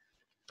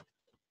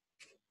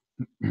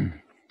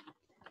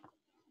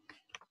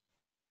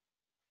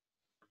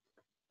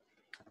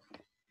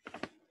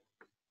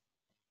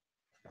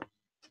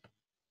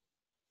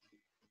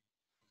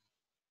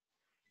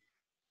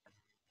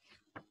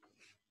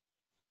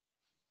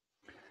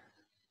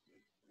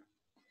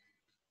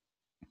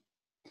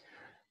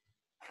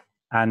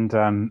 And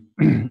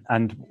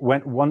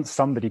once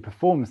somebody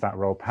performs that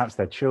role, perhaps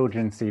their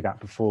children see that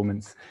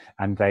performance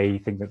and they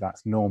think that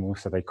that's normal,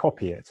 so they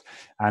copy it.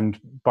 And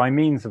by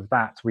means of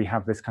that, we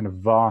have this kind of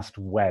vast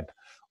web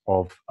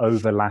of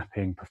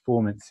overlapping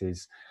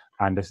performances,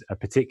 and a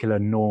particular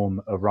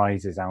norm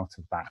arises out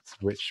of that,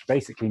 which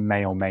basically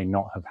may or may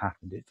not have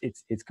happened.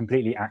 It's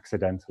completely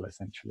accidental,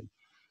 essentially.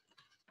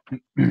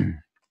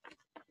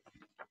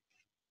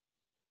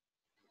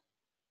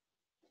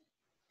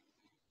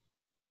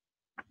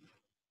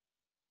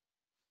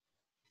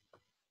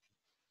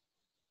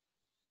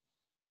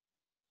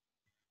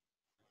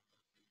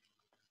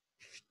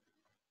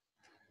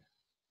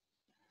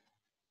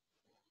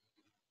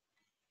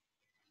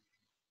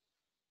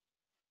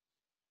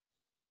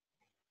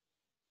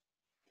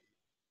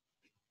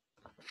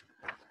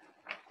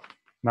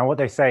 Now, what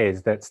they say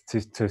is that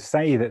to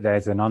say that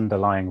there's an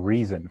underlying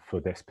reason for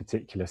this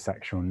particular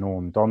sexual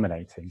norm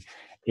dominating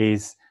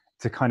is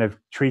to kind of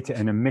treat it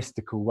in a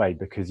mystical way,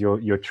 because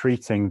you're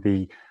treating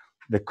the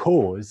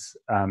cause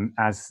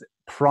as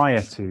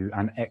prior to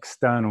and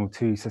external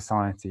to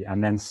society,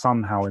 and then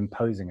somehow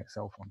imposing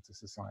itself onto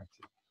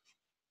society.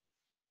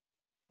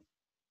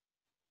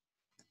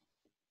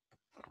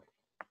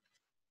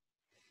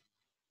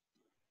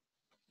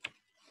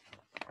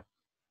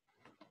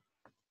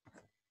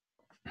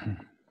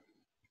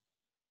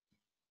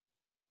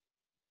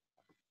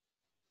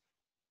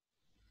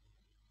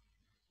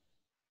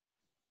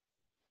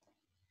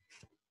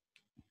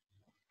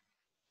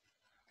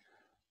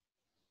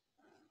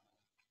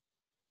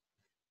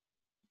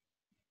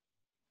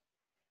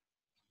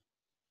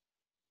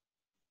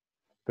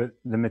 But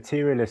the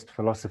materialist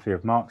philosophy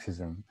of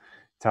Marxism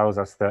tells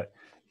us that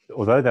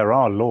although there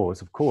are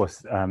laws, of course,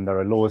 there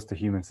are laws to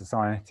human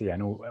society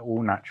and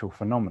all natural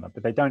phenomena,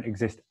 but they don't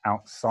exist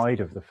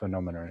outside of the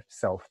phenomena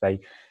itself.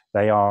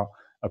 They are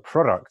a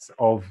product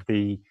of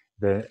the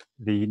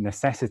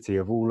necessity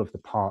of all of the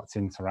parts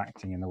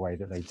interacting in the way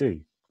that they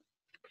do.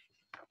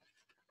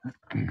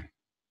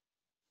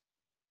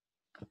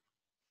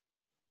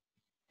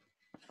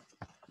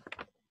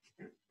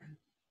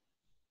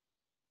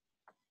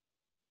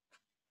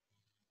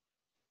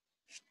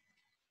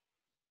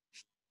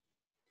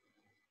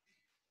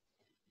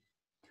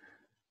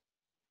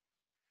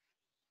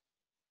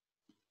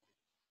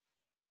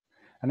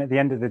 And at the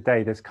end of the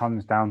day, this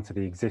comes down to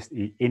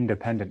the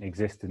independent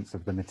existence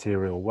of the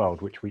material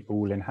world, which we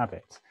all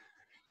inhabit.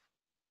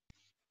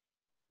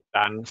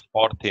 Done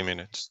 40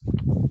 minutes.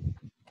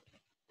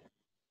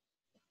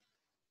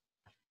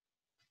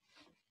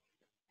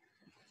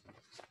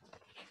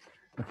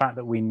 The fact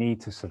that we need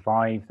to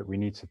survive, that we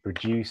need to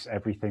produce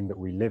everything that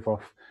we live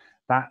off,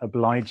 that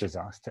obliges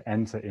us to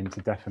enter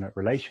into definite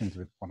relations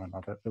with one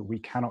another that we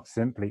cannot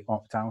simply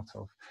opt out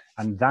of.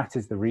 And that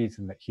is the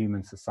reason that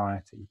human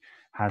society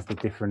has the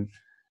different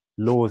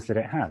laws that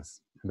it has,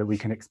 that we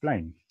can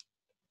explain.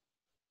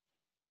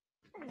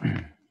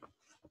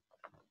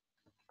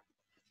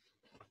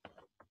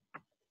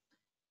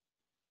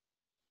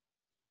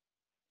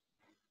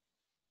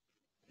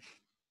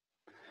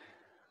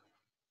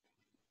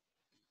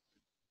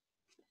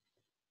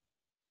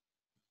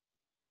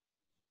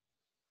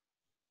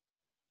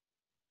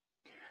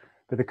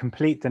 But the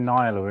complete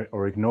denial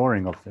or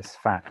ignoring of this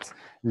fact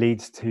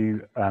leads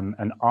to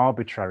an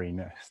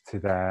arbitrariness to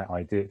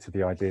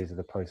the ideas of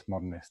the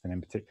postmodernists, and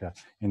in particular,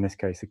 in this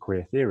case, the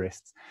queer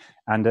theorists,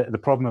 and the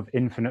problem of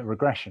infinite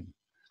regression.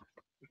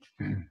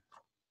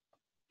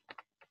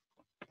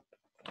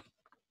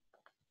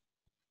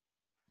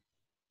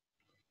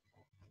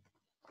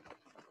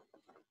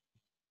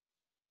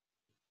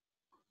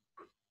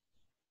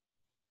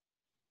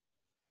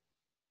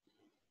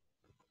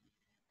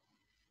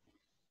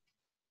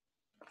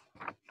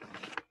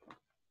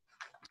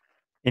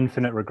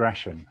 Infinite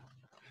regression.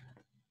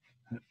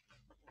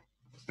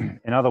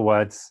 In other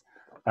words,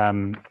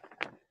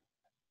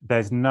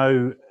 there's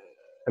no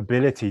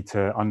ability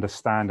to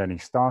understand any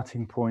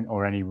starting point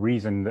or any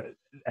reason that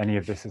any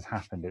of this has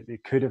happened.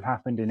 It could have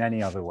happened in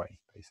any other way,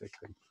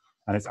 basically,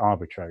 and it's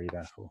arbitrary,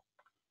 therefore.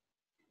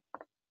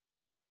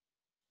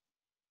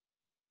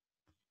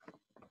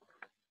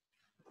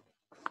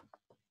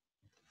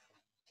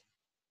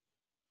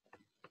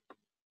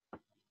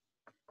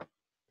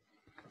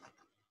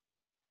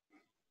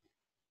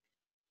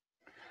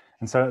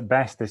 And so at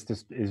best, this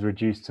just is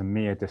reduced to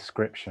mere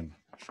description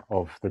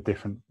of the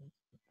different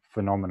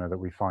phenomena that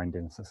we find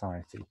in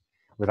society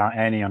without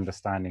any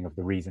understanding of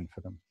the reason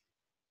for them.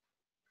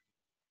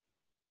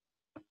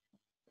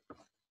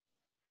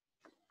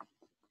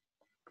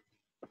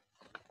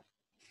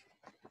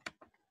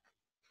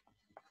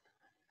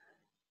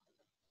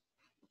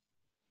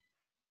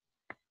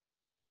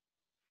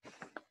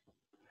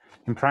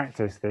 In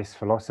practice, this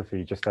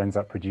philosophy just ends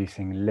up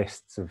producing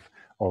lists of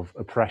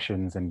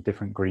oppressions and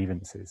different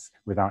grievances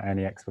without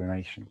any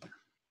explanation.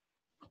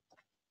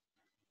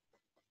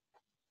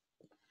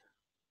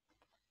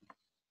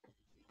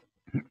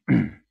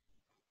 And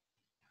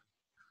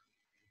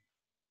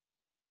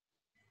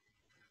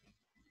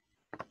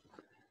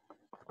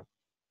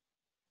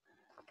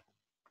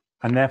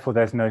therefore,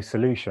 there's no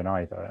solution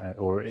either,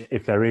 or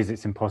if there is,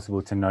 it's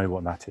impossible to know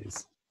what that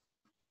is.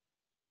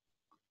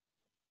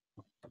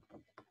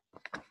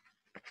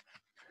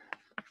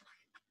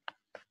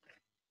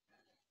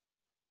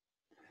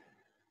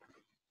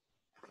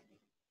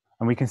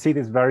 And we can see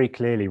this very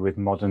clearly with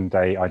modern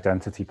day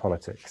identity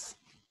politics.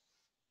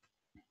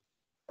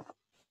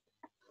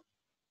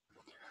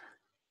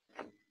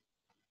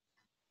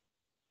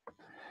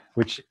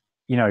 Which,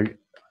 you know,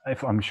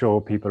 if I'm sure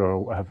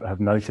people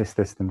have noticed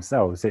this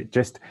themselves,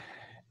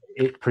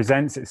 it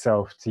presents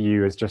itself to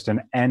you as just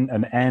an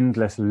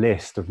endless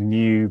list of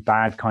new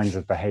bad kinds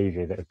of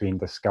behavior that have been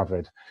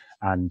discovered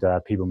and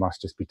people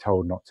must just be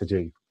told not to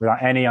do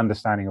without any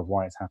understanding of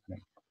why it's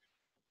happening.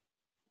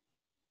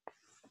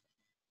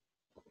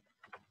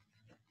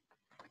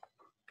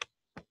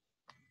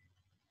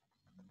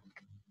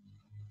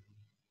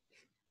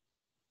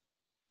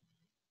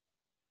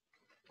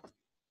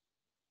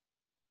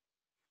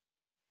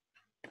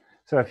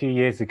 So a few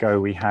years ago,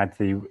 we had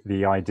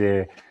the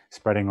idea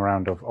spreading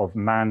around of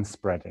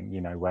man-spreading, you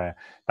know, where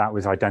that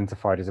was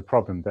identified as a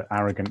problem, that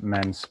arrogant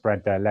men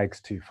spread their legs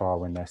too far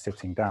when they're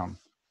sitting down.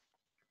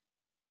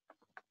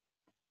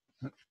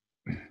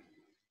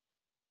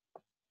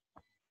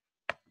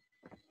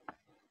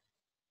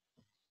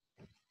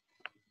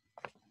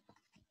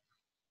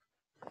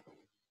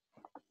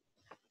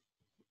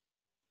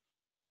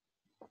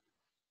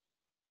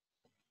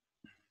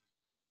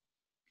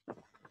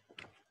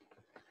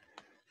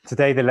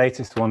 Today, the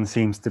latest one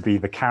seems to be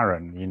the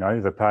Karen, you know,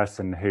 the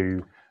person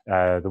who,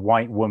 the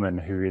white woman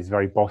who is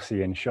very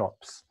bossy in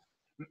shops.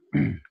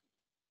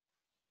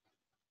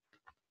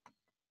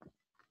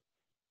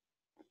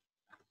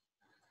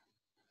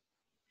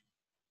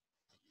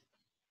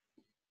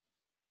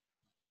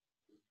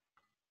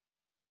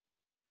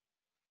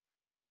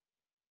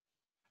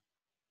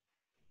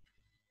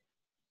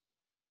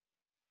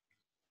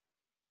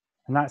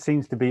 And that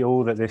seems to be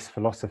all that this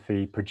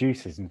philosophy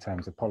produces in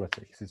terms of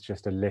politics. It's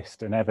just a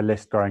list, an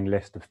growing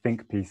list of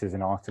think pieces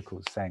and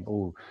articles saying,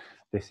 oh,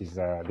 this is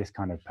this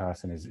kind of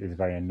person is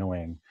very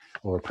annoying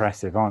or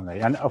oppressive, aren't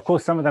they? And of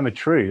course, some of them are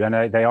true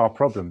and they are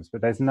problems,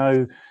 but there's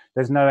no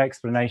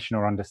explanation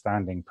or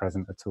understanding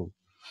present at all.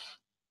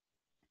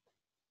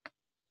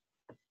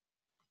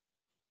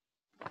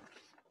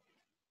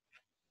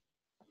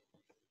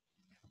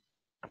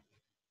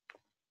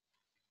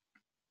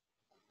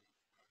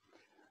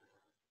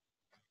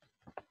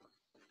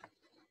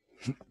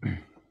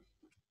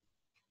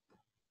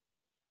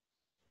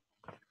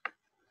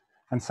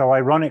 And so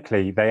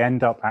ironically, they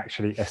end up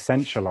actually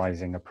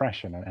essentializing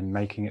oppression and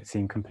making it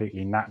seem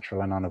completely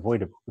natural and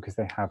unavoidable because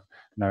they have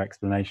no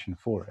explanation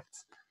for it.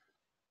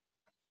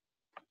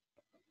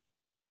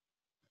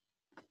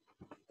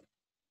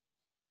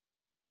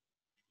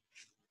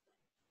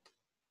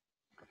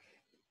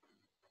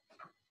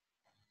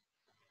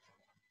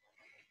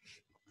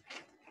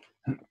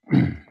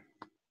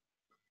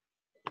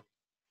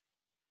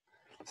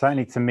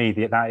 Certainly to me,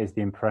 that is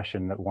the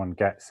impression that one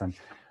gets. And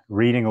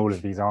reading all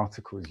of these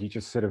articles, you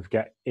just sort of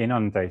get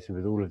inundated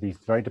with all of these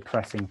very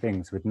depressing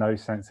things with no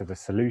sense of a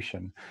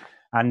solution.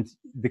 And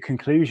the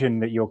conclusion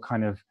that you're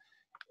kind of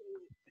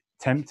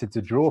tempted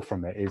to draw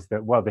from it is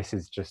that, well, this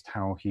is just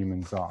how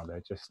humans are.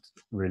 They're just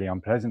really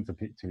unpleasant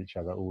to each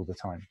other all the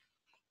time.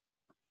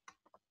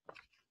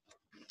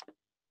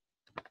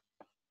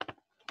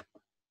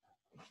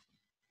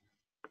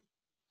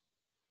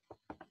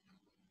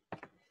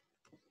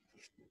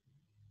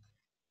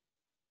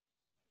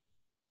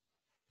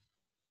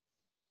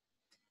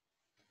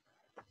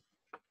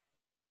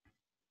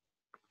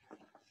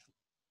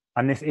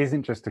 And this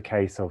isn't just a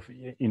case of,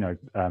 you know,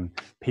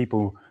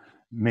 people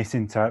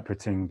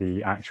misinterpreting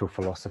the actual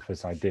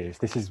philosophers' ideas.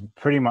 This is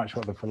pretty much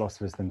what the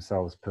philosophers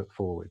themselves put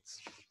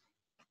forwards.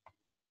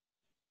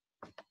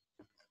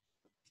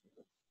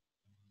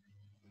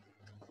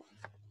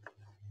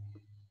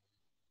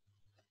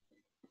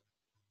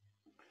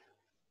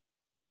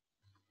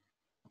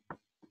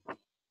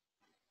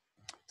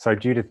 So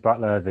Judith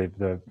Butler,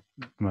 the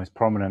most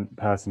prominent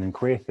person in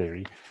queer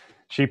theory,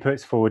 she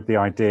puts forward the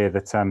idea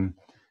that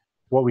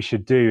what we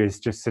should do is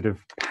just sort of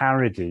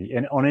parody,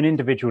 and on an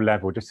individual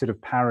level, just sort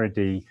of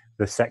parody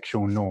the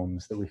sexual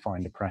norms that we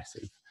find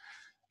oppressive.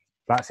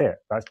 That's it.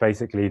 That's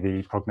basically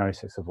the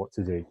prognosis of what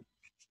to do.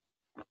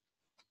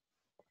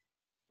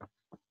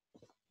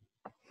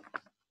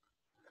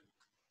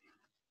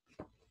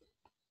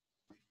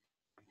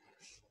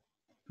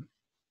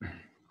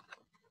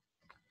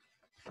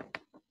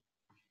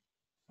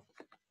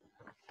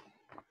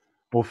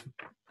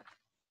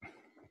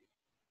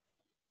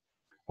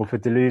 Or for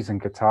Deleuze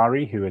and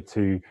Guattari, who are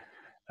two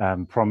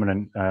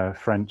prominent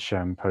French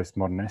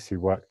postmodernists who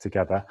work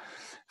together,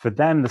 for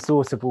them, the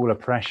source of all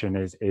oppression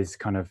is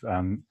kind of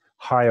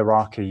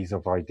hierarchies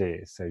of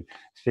ideas. So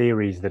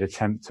theories that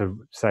attempt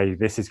to say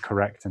this is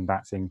correct and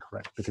that's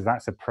incorrect, because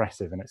that's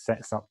oppressive and it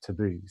sets up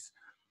taboos.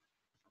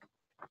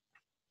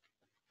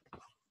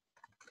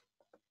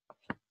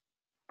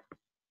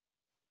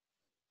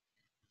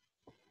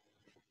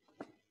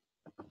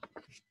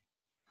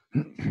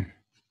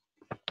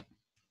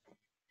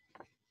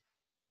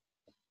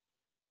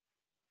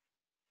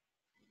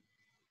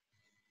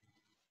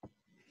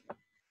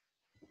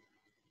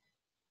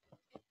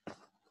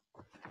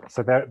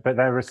 So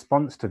their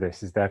response to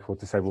this is therefore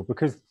to say, well,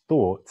 because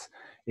thought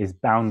is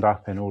bound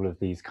up in all of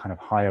these kind of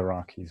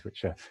hierarchies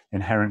which are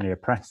inherently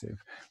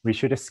oppressive, we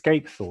should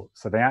escape thought.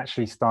 So they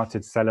actually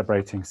started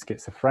celebrating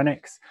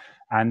schizophrenics,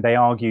 and they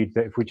argued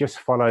that if we just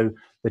follow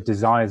the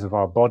desires of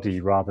our body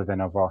rather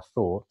than of our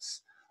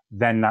thoughts,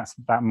 then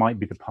that might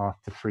be the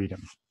path to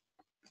freedom.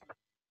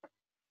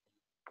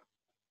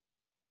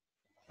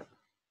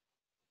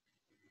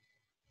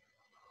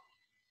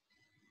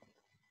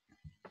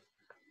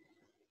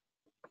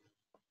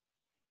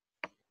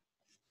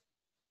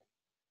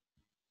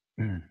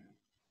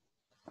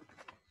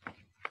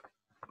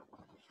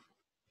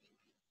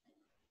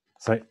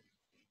 So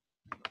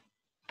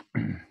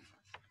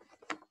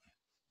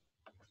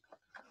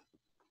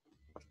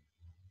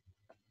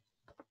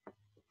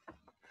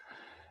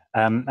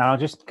and I'm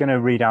just going to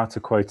read out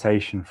a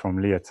quotation from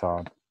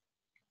Lyotard.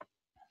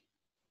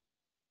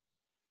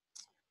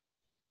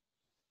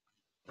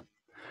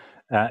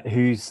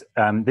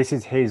 This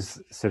is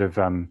his sort of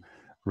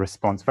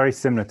response, very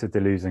similar to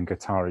Deleuze and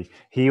Guattari.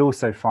 He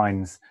also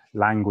finds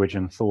language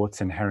and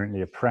thoughts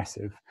inherently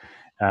oppressive.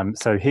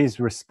 So his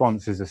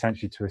response is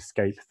essentially to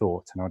escape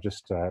thought. And I'll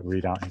just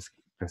read out his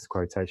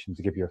quotation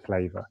to give you a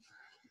flavor.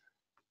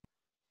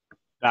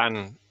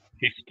 Done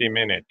 50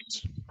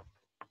 minutes.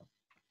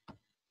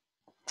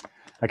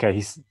 Okay,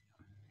 he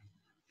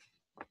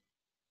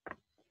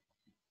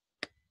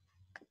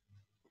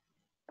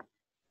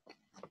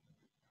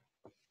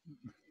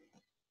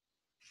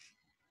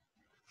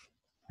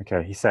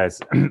says,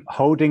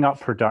 holding up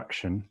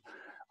production,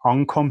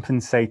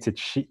 uncompensated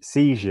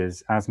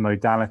seizures as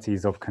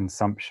modalities of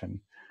consumption,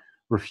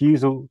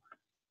 refusal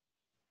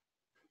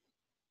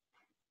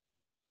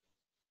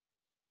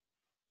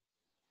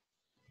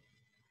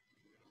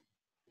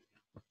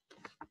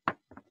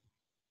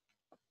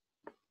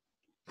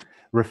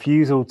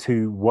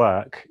to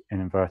work,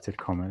 in inverted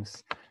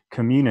commas,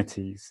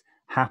 communities,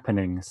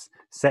 happenings,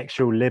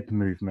 sexual lib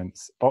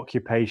movements,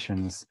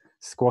 occupations,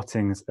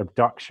 squattings,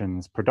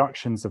 abductions,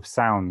 productions of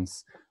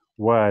sounds,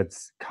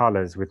 words,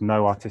 colours with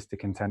no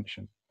artistic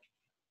intention.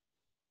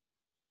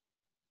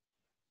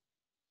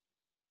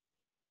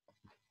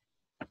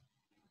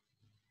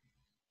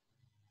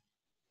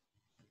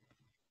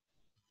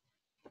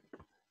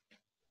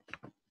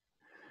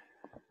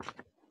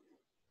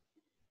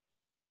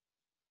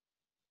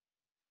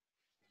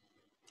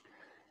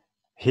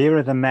 Here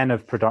are the men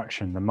of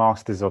production, the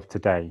masters of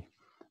today.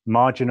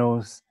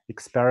 Marginals,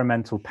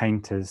 experimental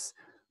painters,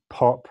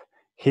 pop,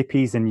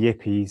 hippies and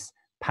yippies,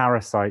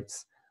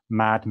 parasites,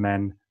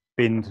 madmen,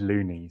 binned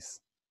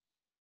loonies.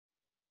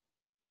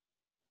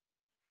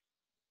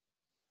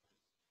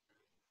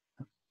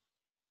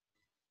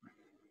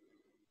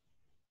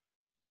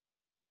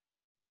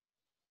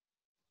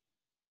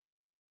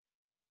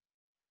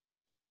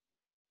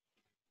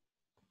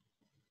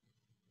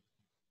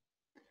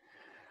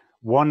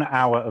 One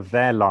hour of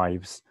their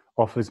lives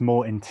offers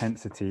more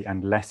intensity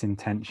and less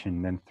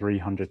intention than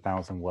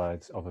 300,000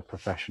 words of a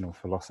professional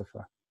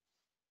philosopher.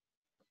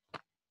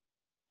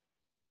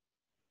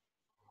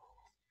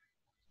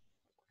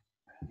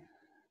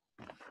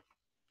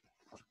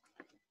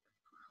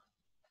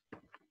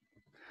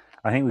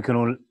 I think we can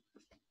all,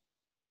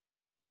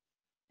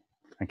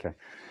 okay.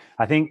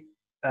 I think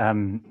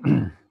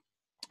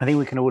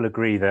we can all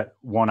agree that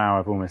 1 hour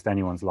of almost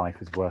anyone's life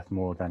is worth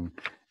more than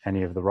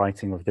any of the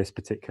writing of this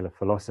particular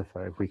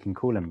philosopher, if we can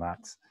call him that.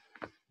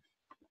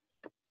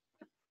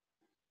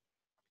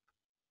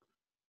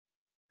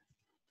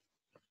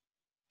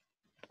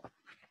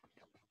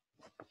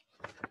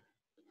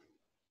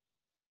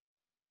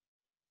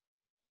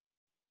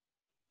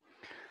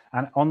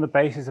 And on the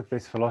basis of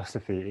this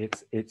philosophy,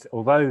 it's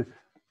although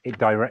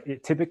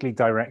it typically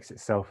directs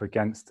itself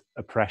against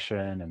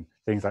oppression and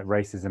things like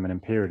racism and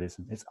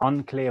imperialism, it's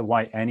unclear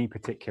why any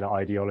particular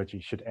ideology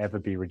should ever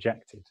be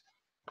rejected.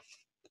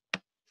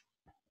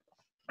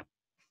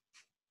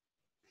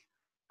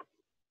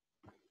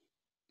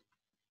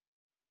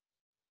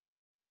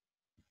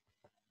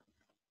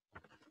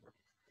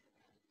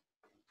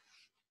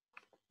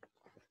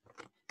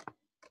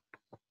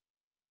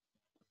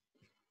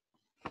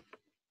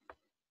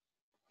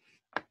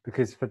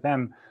 Because for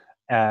them,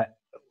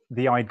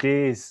 the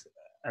ideas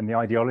and the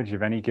ideology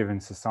of any given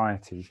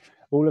society,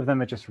 all of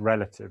them are just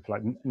relative.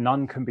 Like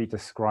none can be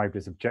described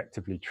as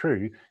objectively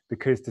true,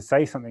 because to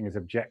say something is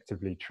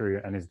objectively true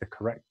and is the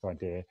correct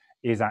idea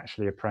is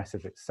actually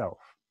oppressive itself.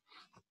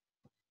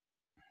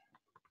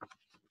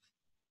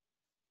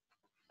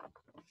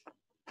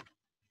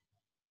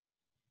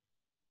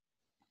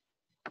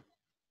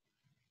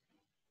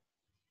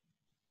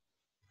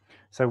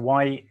 So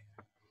why?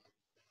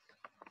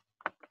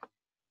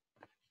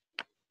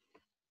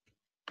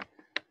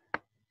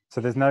 So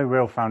there's no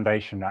real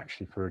foundation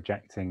actually for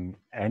rejecting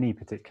any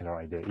particular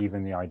idea,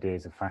 even the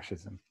ideas of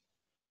fascism.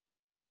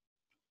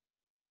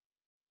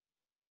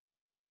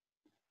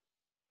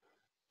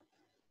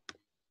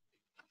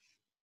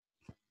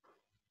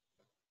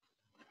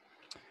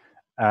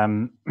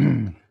 And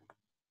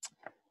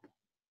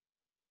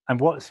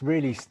what's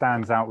really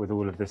stands out with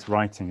all of this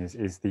writing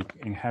is the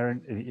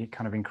inherent,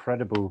 kind of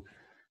incredibly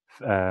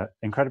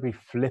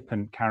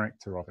flippant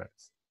character of it.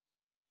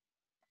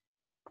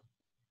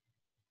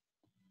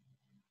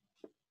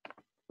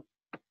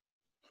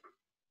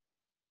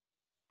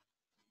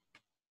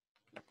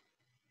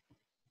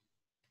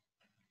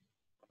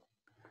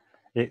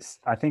 I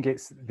think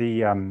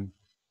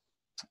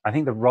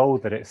the role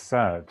that it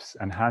serves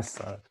and has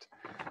served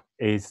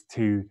is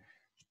to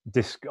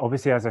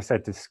obviously, as I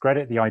said,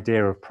 discredit the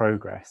idea of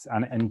progress,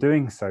 and in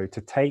doing so,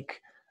 to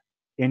take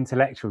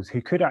intellectuals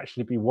who could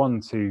actually be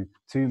won to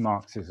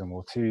Marxism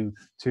or to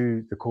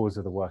the cause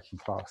of the working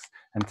class,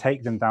 and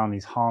take them down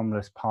these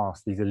harmless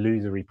paths, these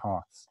illusory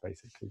paths,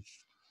 basically.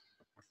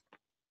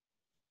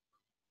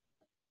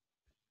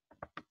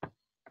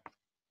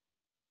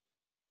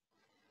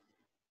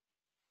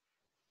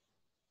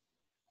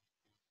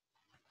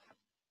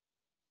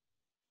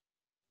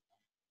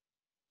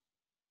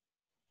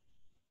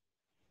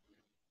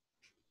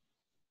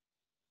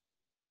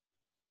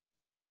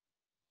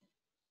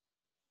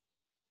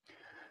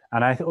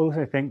 And I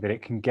also think that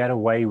it can get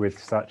away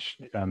with such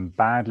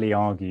badly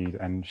argued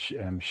and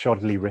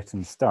shoddily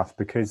written stuff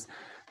because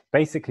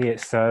basically it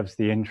serves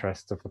the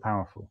interests of the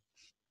powerful.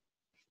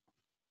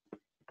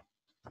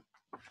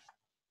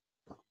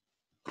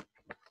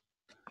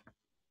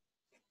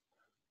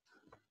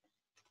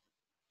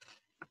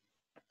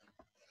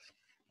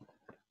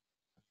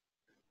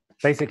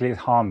 Basically, it's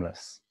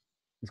harmless.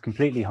 It's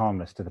completely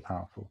harmless to the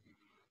powerful.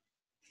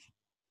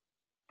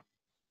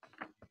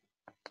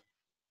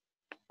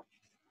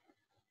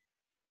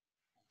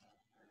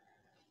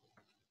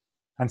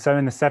 And so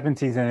in the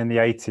 70s and in the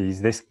 80s,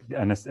 this,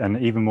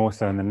 and even more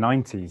so in the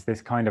 90s,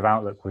 this kind of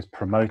outlook was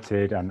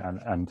promoted,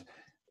 and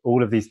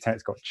all of these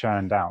texts got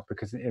churned out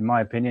because, in my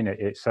opinion,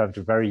 it served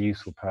a very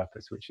useful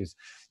purpose, which is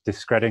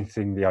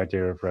discrediting the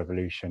idea of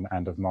revolution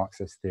and of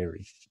Marxist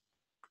theory.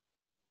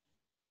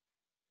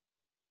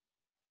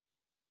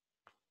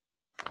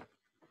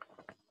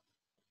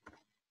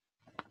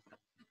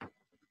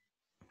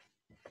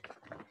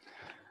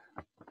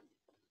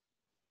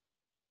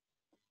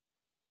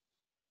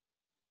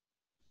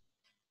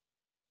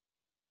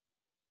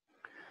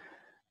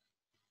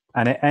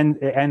 And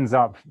it ends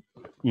up,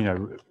 you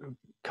know,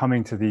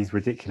 coming to these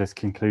ridiculous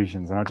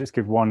conclusions. And I'll just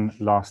give one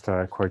last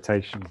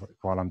quotation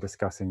while I'm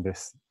discussing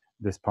this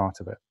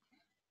part of it.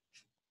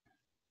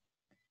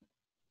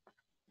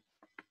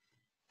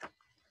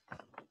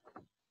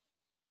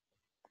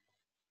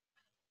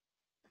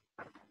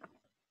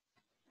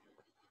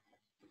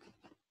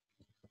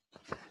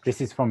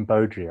 This is from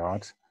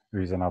Baudrillard,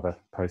 who's another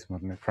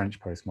French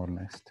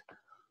postmodernist.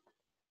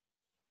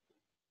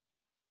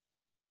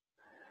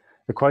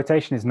 The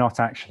quotation is not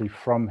actually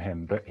from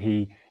him, but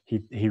he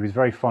was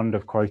very fond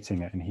of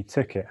quoting it, and he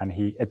took it and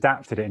he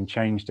adapted it and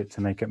changed it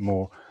to make it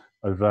more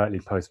overtly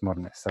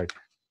postmodernist. So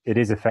it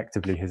is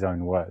effectively his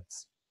own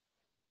words.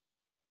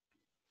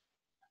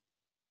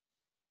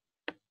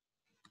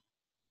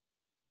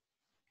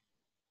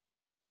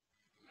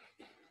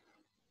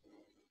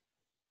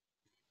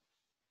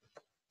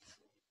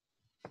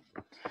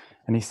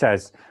 And he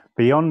says,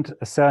 beyond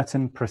a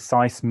certain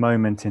precise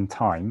moment in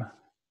time,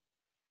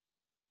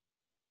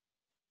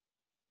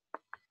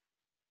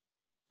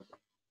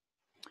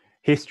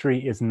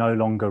 history is no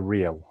longer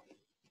real.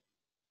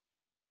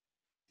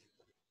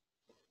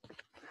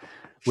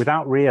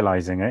 Without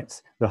realizing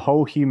it, the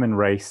whole human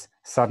race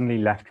suddenly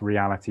left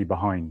reality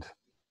behind.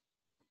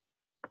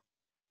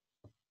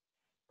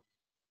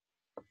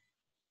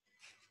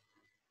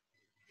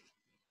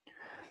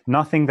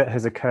 Nothing that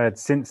has occurred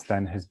since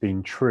then has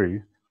been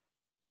true,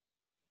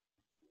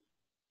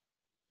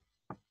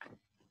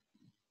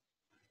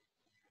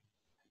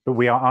 but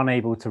we are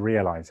unable to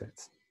realize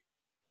it.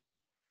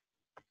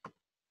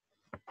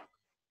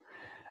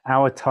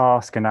 Our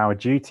task and our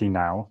duty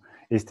now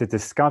is to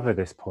discover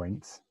this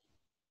point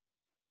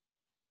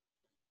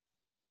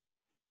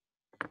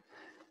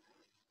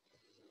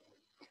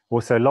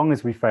or so long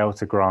as we fail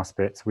to grasp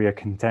it, we are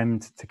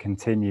condemned to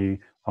continue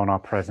on our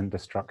present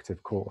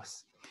destructive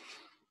course.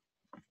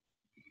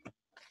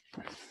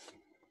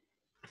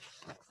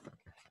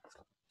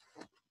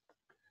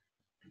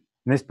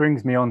 And this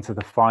brings me on to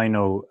the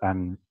final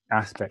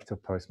aspect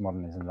of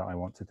postmodernism that I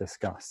want to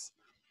discuss.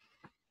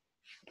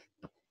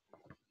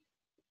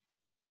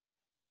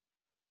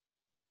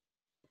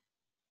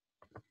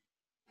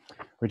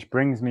 Which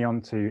brings me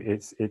on to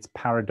its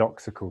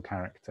paradoxical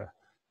character.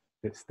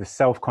 It's the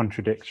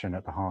self-contradiction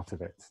at the heart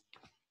of it.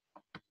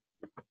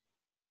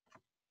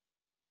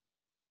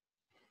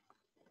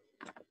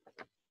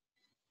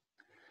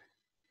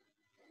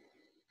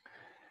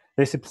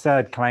 This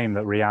absurd claim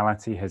that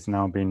reality has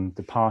now been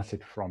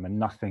departed from and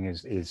nothing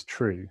is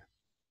true.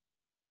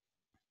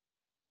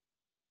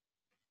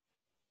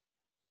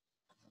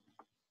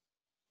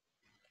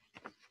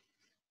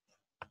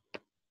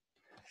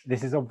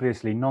 This is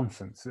obviously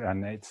nonsense,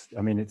 and it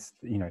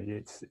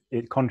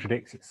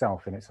contradicts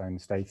itself in its own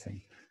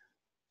stating.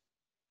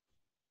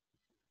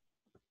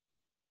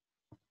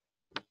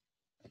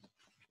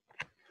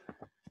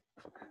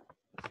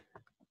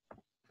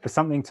 For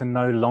something to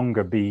no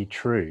longer be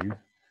true,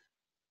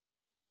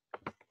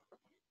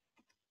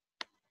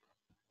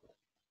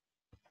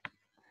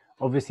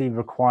 obviously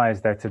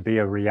requires there to be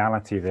a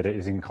reality that it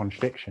is in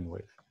contradiction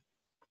with.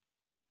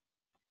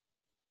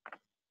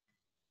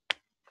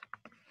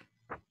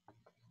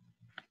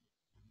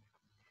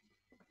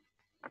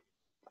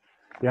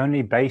 The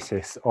only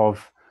basis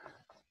of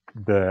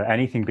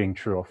anything being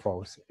true or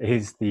false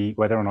is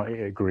whether or not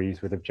it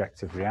agrees with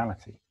objective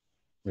reality,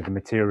 with the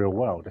material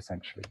world,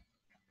 essentially.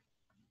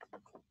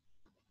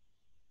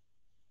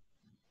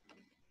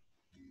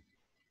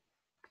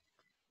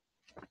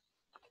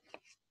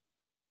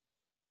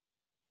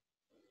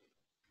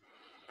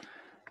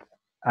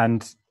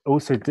 And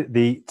also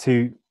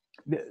the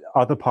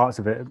other parts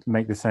of it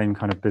make the same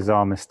kind of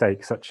bizarre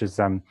mistake, such as,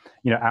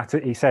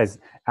 he says,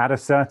 at a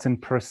certain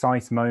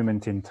precise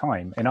moment in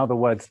time. In other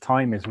words,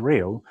 time is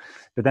real,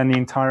 but then the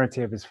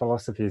entirety of his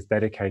philosophy is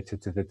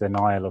dedicated to the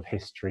denial of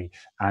history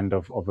and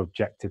of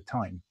objective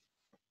time.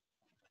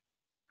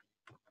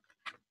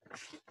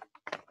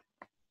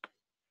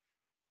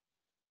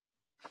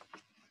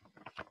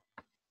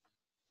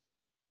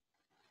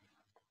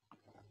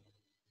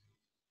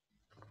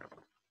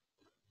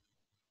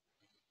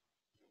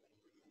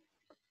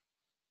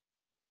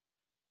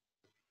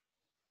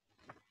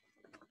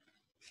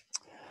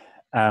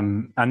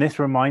 And this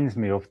reminds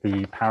me of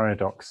the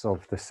paradox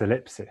of the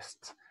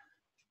solipsist.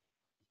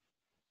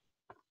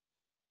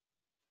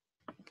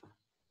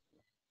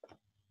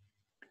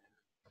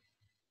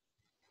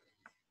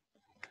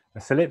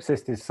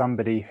 solipsist is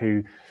somebody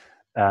who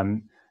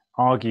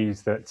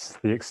argues that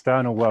the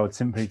external world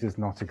simply does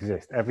not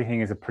exist.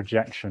 Everything is a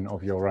projection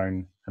of your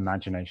own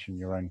imagination,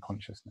 your own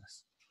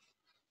consciousness.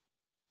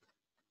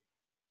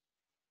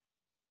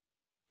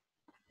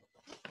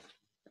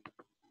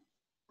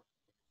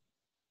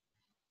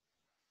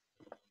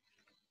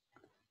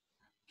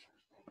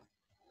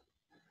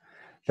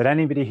 That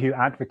anybody who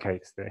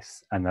advocates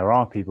this, and there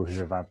are people who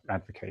have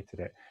advocated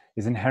it,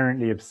 is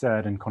inherently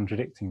absurd and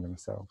contradicting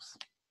themselves.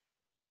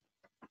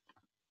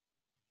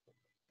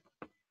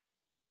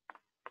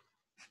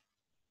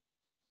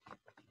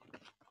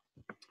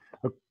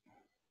 Of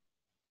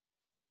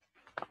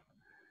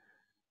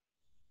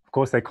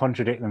course, they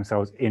contradict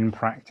themselves in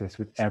practice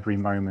with every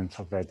moment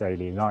of their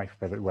daily life,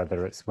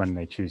 whether it's when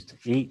they choose to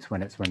eat,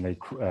 when it's when they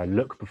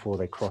look before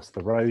they cross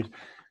the road.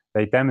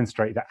 They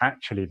demonstrate that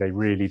actually they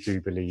really do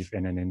believe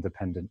in an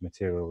independent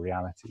material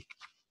reality.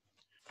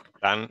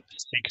 Done.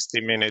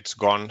 60 minutes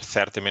gone,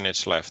 30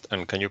 minutes left.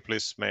 And can you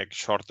please make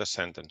shorter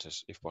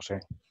sentences if possible?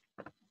 Okay.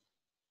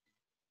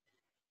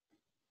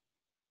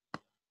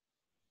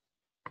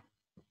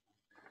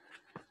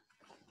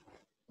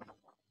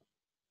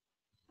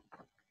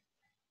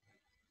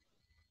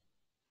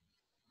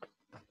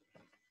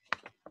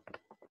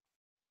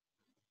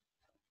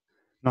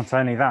 Not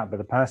only that, but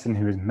the person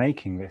who is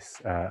making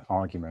this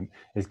argument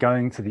is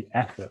going to the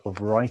effort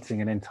of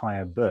writing an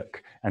entire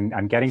book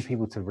and getting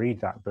people to read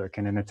that book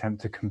in an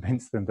attempt to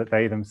convince them that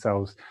they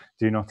themselves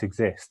do not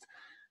exist.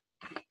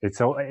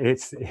 It's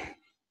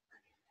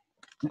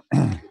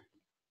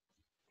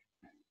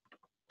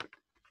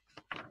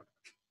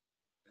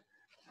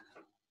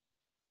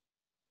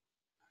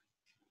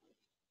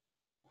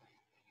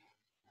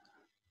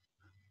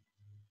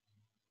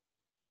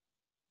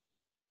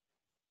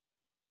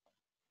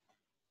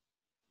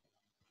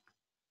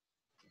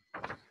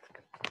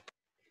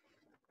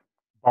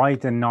by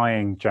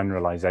denying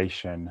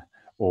generalization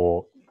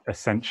or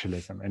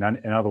essentialism,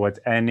 in other words,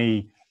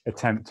 any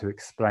attempt to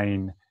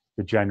explain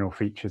the general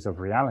features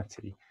of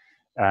reality,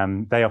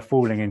 they are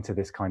falling into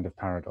this kind of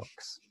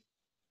paradox.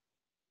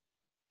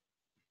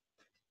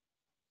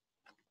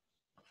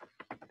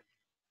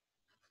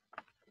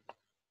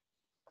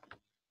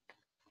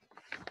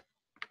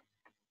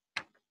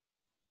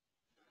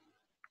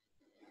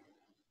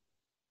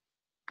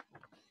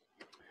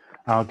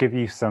 I'll give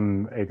you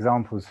some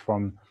examples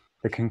from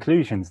the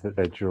conclusions that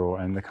they draw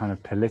and the kind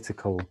of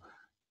political,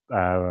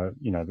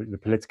 the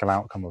political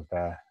outcome of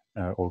their,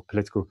 or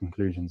political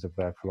conclusions of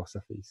their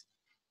philosophies.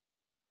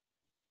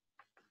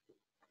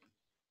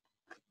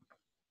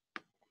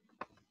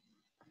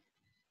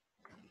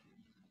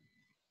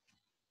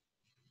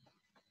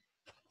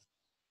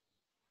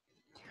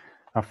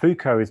 Now,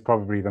 Foucault is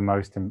probably the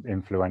most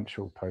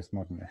influential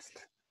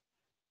postmodernist.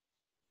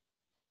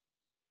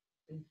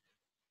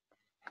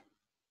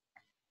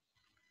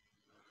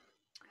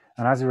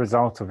 And as a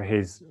result of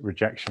his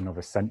rejection of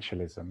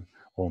essentialism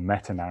or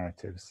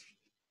meta-narratives,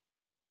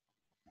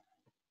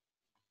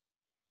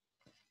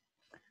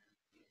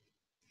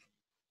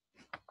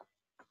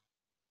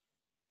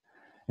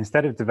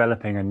 instead of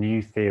developing a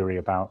new theory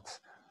about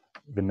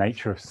the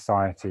nature of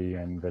society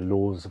and the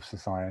laws of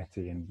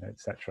society and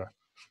etc.,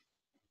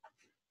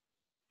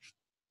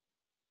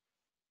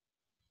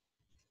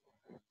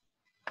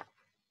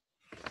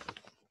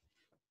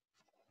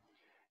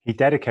 he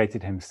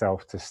dedicated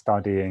himself to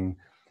studying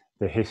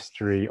the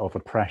history of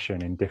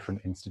oppression in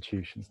different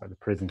institutions like the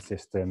prison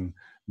system,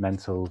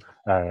 mental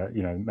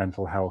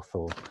health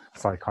or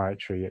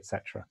psychiatry,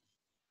 etc.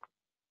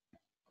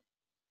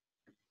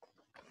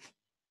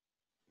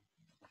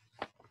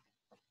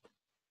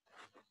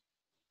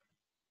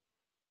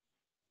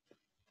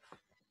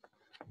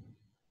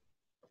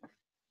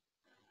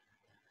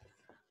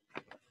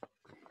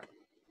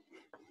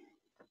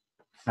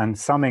 And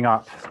summing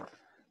up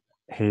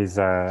his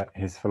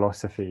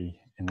philosophy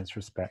in this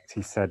respect,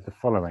 he said the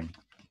following: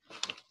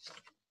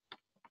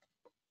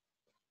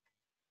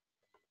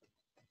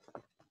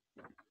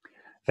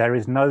 "There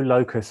is no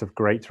locus of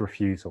great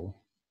refusal,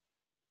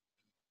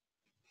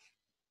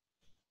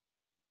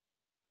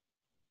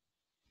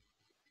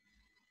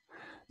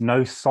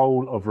 no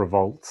soul of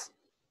revolt,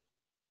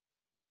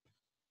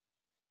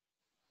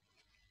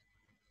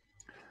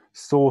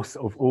 source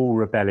of all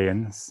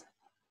rebellions,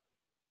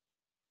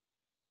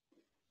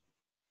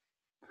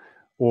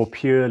 or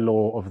pure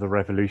law of the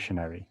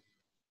revolutionary.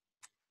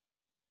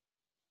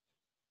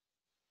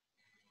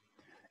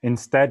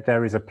 Instead,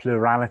 there is a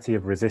plurality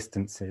of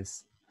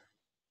resistances,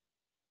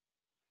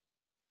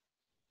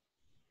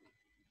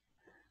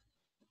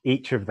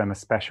 each of them a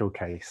special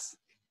case.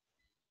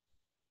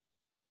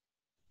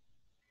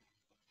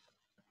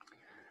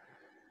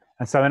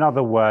 And so, in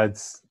other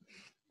words,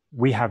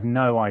 we have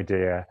no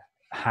idea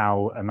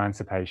how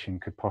emancipation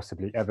could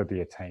possibly ever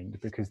be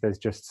attained because there's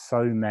just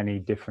so many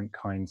different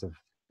kinds of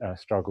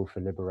struggle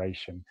for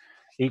liberation.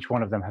 Each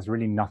one of them has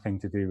really nothing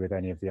to do with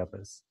any of the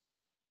others.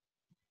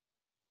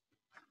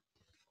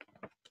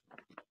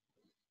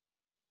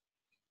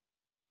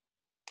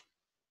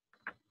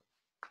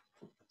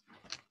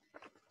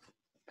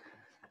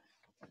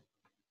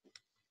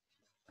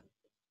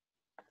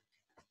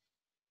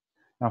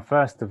 Now,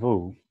 first of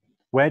all,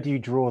 where do you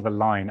draw the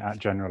line at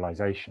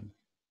generalization?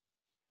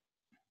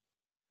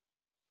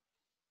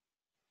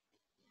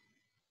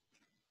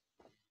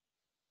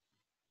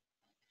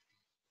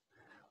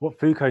 What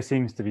Foucault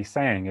seems to be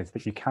saying is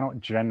that you cannot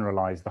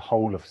generalize the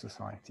whole of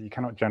society. You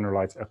cannot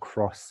generalize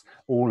across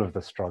all of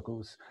the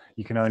struggles.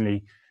 You can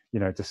only,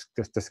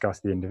 just discuss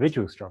the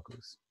individual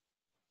struggles.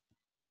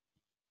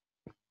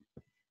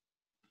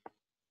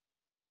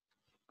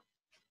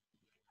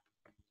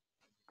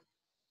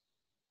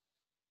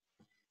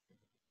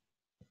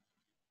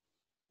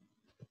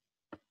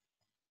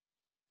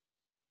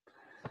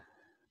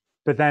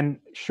 But then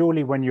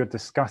surely when you're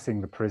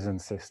discussing the prison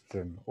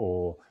system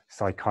or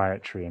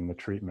psychiatry and the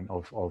treatment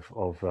of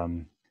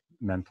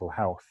mental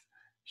health,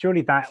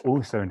 surely that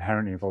also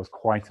inherently involves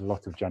quite a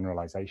lot of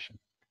generalization.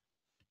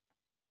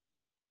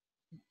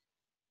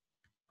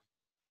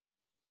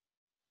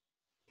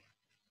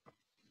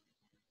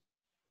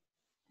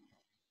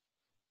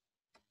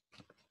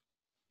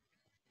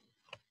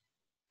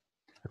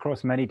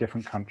 Across many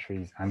different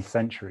countries and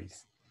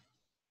centuries.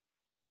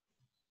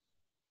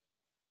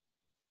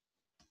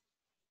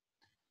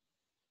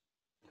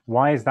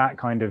 Why is that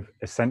kind of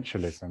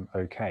essentialism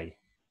okay?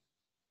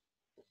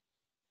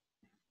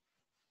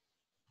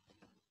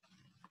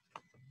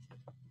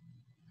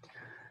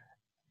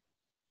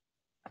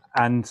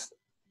 And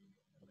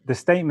the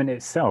statement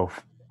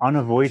itself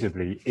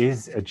unavoidably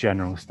is a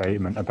general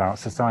statement about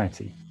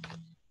society.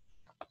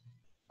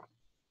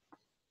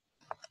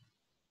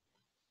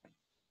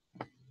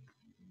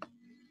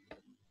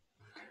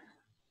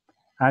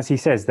 As he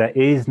says, there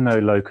is no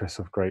locus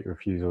of great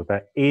refusal,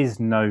 there is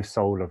no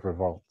soul of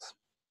revolt.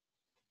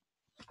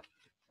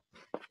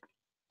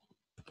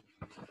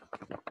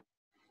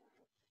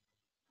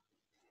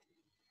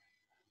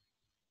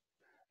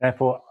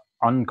 Therefore,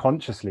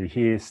 unconsciously,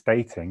 he is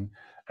stating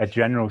a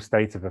general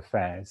state of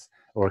affairs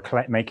or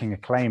making a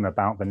claim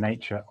about the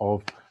nature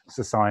of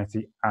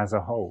society as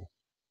a whole.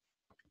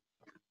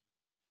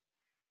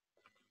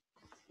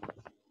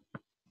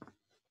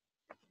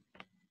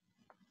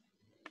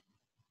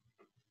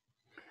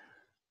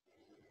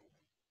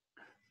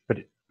 But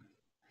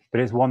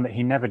it's one that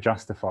he never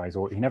justifies,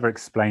 or he never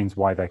explains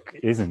why there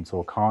isn't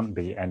or can't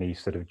be any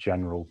sort of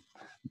general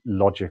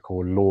logic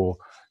or law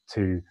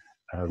to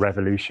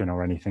revolution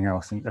or anything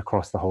else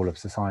across the whole of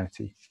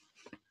society.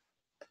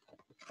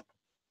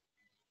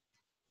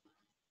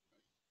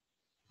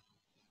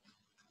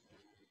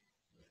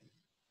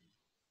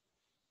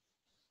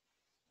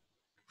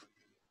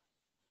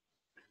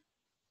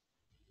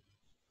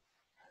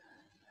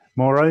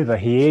 Moreover,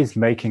 he is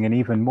making an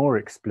even more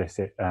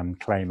explicit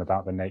claim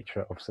about the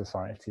nature of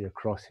society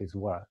across his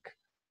work.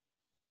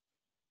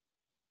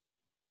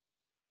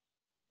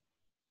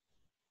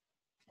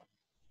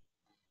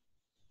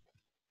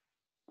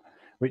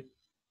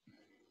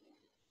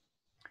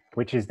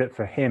 Which is that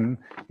for him,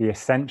 the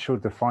essential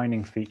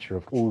defining feature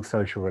of all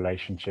social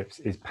relationships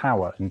is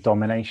power and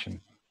domination.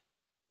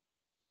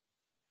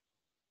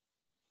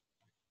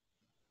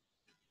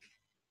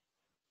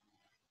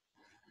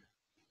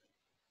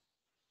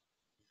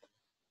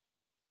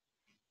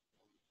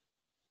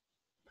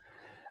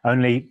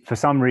 Only for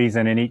some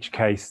reason, in each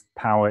case,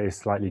 power is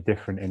slightly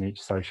different in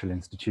each social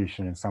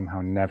institution and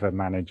somehow never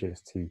manages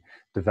to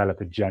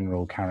develop a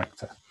general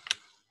character.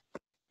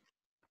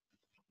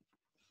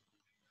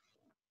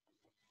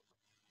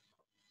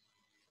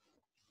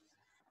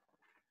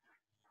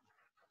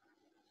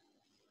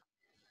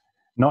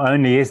 Not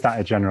only is that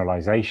a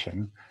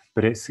generalization,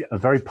 but it's a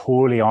very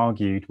poorly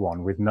argued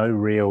one with no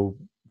real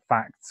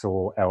facts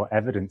or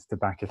evidence to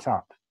back it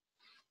up.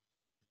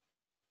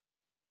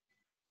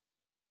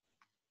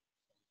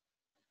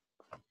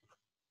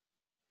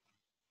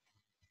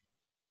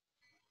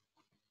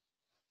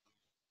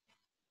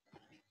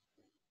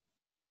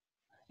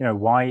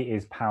 Why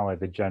is power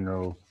the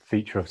general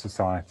feature of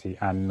society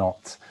and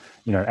not,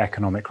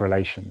 economic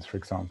relations, for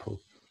example?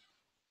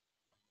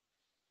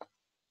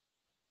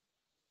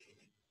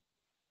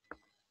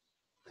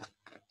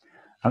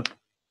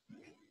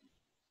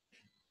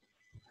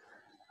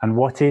 And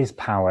what is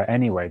power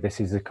anyway? This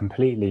is a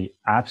completely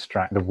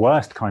abstract, the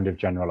worst kind of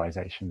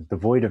generalization,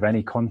 devoid of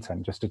any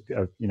content, just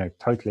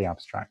totally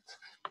abstract.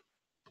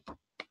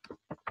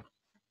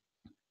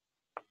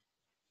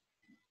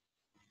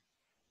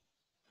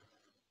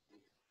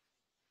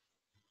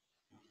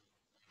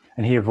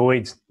 And he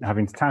avoids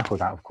having to tackle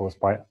that, of course,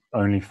 by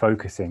only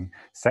focusing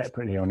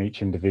separately on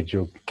each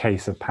individual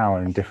case of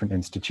power in different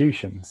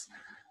institutions.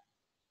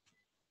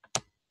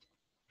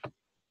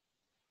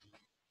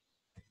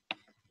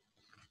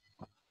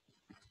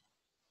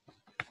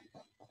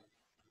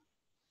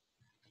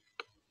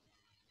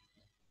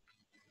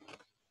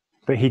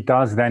 But he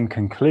does then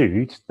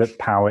conclude that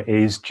power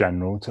is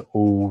general to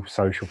all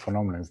social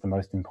phenomena, is the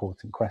most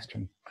important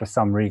question, for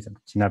some reason.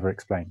 It's never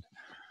explained.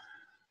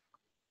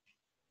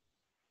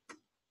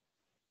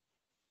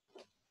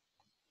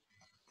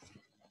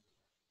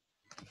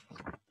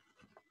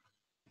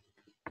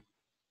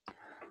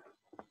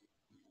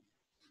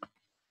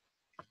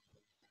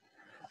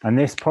 And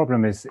this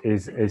problem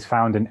is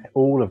found in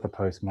all of the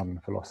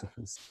postmodern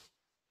philosophers.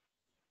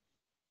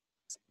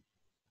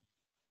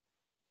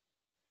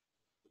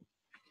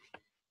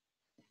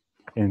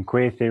 In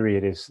queer theory,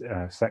 it is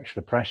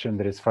sexual oppression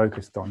that is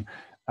focused on,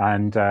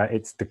 and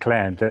it's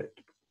declared that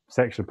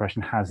sexual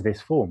oppression has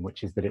this form,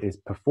 which is that it is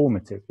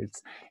performative.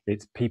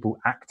 It's people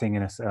acting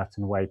in a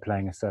certain way,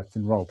 playing a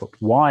certain role. But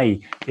why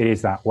it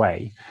is that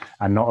way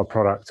and not a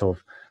product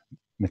of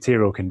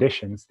material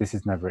conditions, this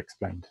is never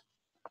explained.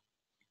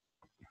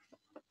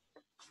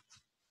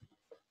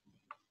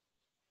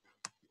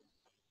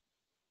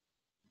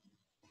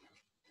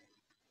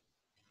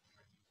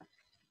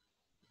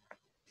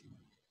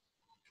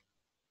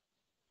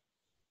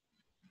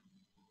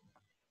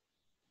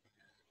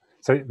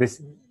 So this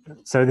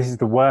is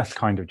the worst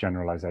kind of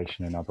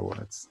generalization, in other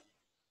words.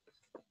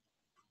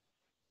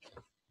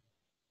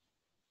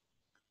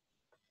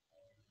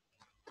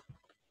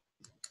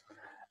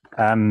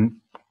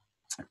 And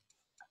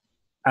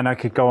I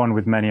could go on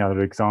with many other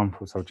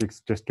examples. I'll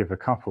just give a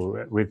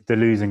couple. With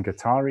Deleuze and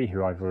Guattari,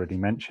 who I've already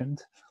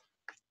mentioned.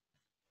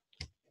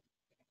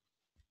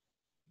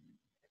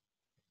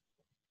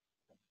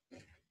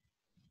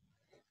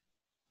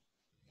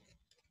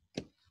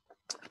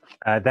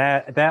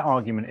 Their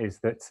argument is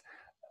that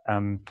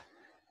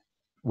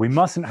we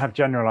mustn't have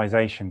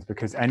generalizations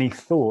because any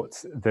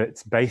thought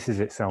that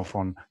bases itself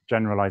on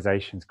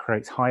generalizations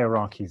creates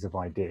hierarchies of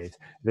ideas.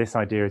 This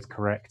idea is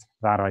correct,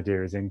 that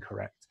idea is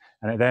incorrect.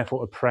 And it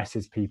therefore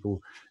oppresses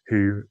people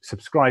who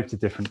subscribe to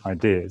different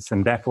ideas.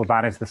 And therefore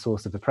that is the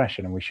source of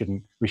oppression, and we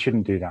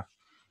shouldn't do that.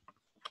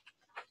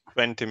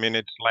 20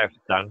 minutes left,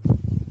 Dan.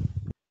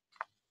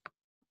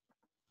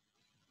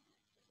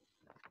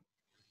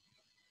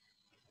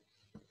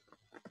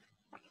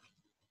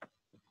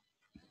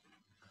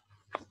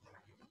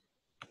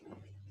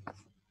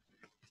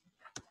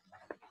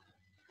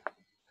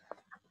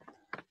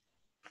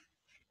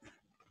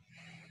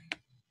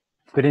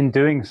 But in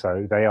doing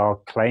so, they are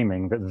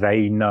claiming that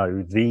they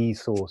know the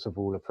source of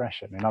all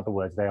oppression. In other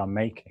words, they are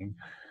making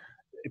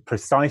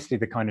precisely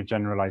the kind of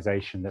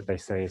generalization that they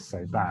say is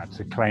so bad,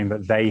 to claim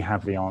that they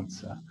have the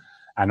answer.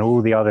 And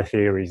all the other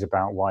theories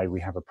about why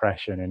we have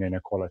oppression and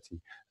inequality,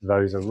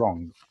 those are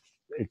wrong.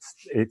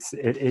 It's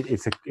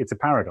a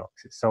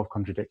paradox. It's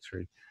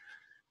self-contradictory.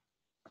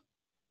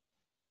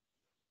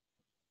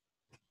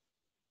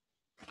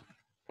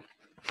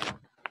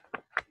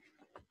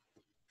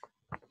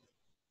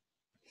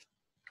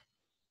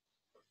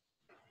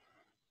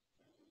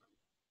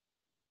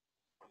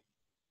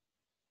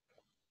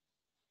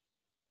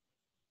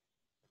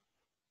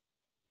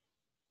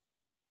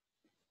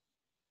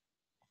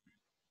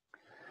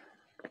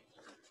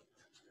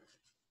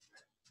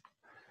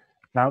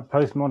 Now,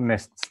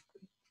 postmodernists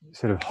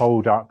sort of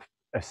hold up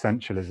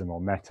essentialism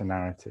or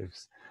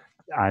meta-narratives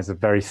as a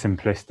very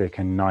simplistic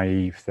and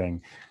naive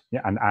thing,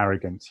 and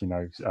arrogance.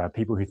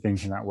 People who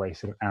think in that way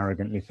sort of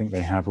arrogantly think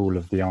they have all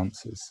of the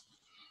answers.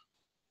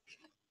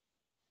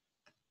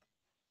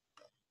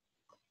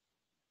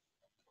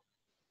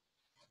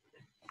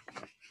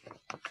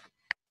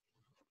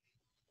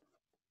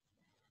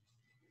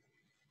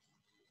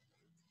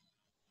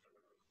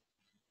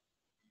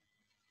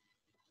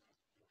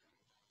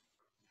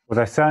 Well,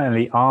 there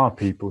certainly are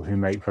people who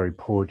make very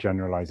poor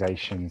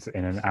generalizations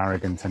in an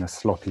arrogant and a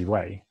sloppy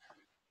way.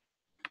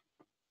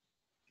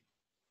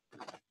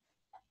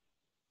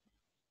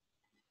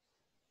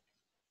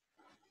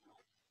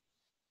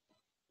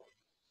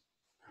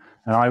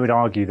 And I would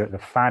argue that the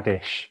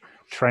faddish,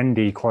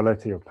 trendy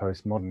quality of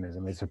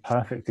postmodernism is a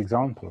perfect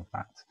example of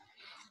that.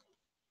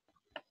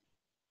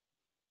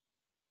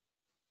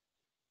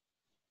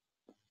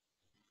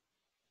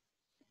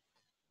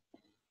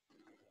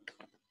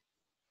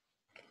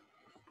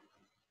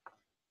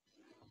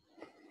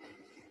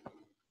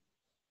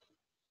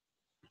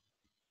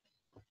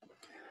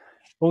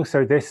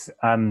 Also, this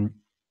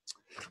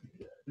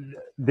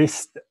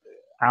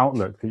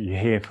outlook that you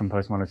hear from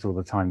postmodernists all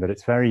the time, that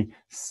it's very,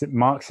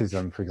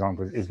 Marxism, for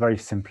example, is very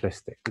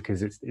simplistic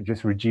because it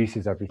just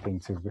reduces everything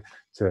to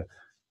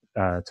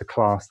the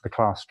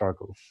class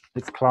struggle.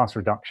 It's class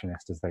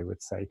reductionist, as they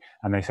would say,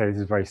 and they say this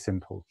is very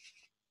simple.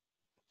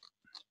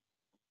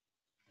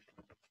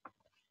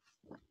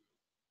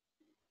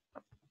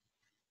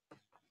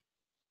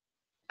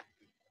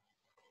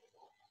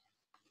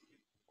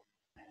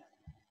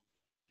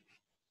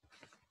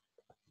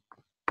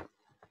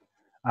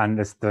 And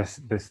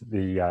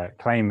the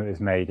claim that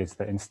is made is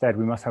that instead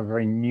we must have a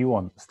very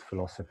nuanced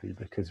philosophy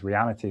because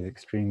reality is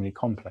extremely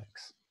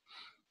complex.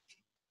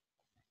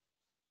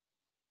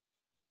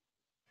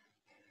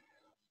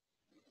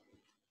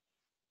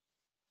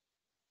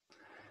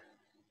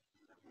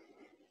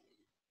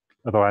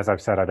 Although, as I've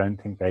said, I don't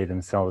think they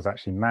themselves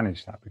actually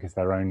manage that because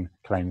their own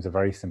claims are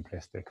very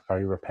simplistic,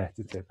 very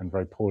repetitive, and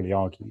very poorly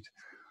argued.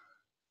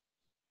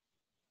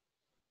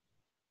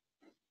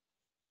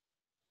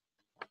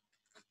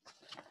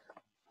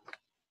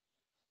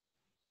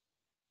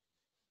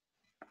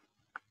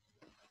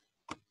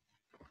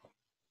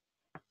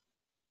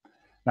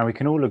 Now, we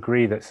can all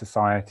agree that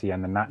society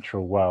and the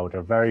natural world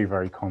are very,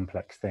 very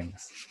complex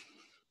things.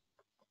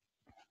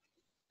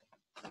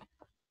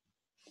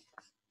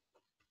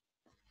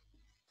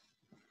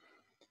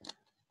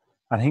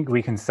 I think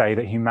we can say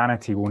that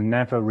humanity will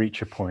never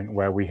reach a point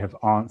where we have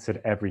answered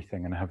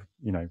everything and have,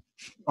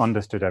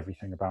 understood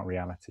everything about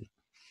reality.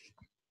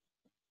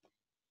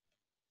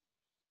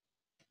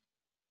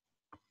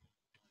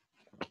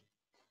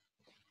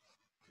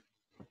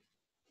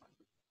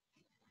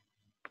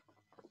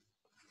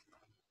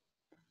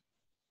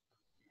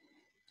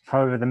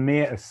 However, the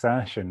mere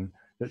assertion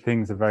that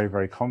things are very,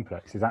 very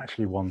complex is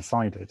actually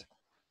one-sided.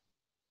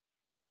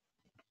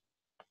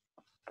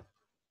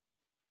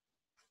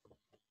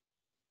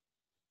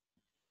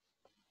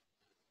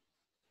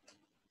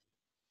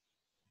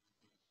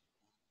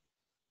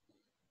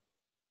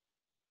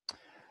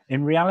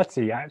 In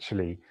reality,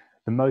 actually,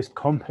 the most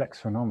complex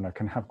phenomena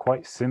can have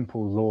quite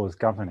simple laws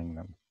governing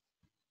them.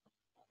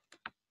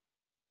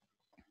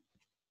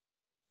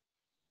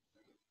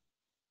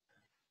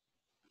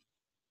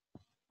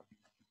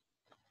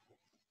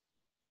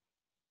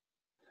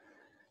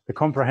 The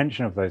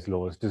comprehension of those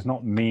laws does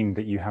not mean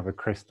that you have a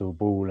crystal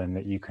ball and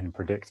that you can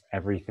predict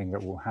everything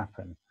that will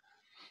happen.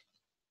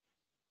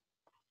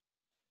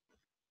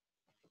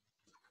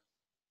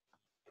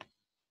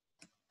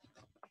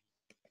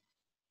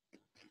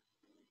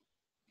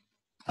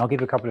 I'll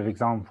give a couple of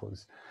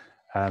examples.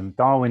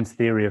 Darwin's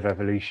theory of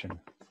evolution.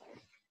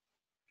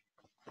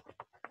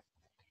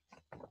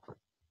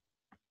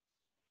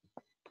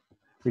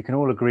 We can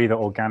all agree that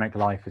organic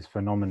life is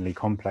phenomenally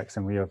complex,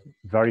 and we are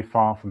very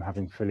far from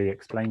having fully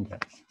explained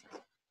it.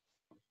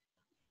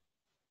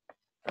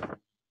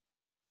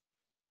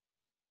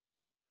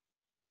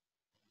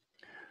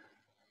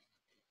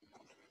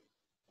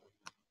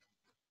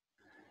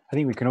 I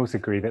think we can also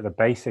agree that the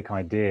basic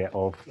idea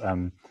of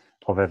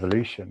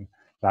evolution,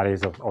 that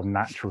is of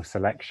natural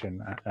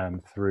selection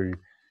through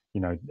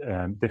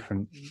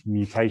different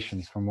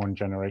mutations from one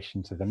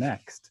generation to the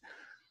next,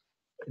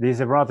 it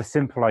is a rather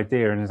simple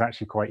idea and is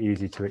actually quite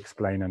easy to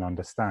explain and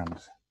understand.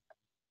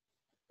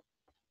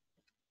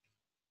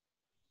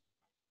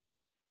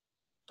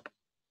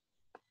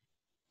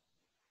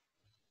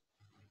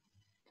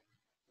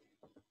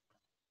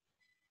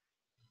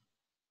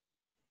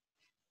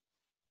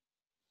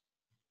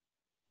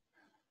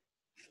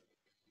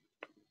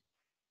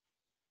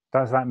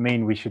 Does that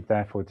mean we should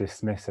therefore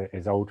dismiss it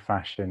as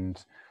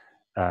old-fashioned,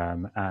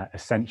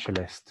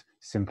 essentialist,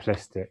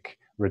 simplistic,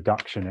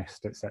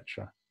 reductionist,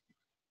 etc.?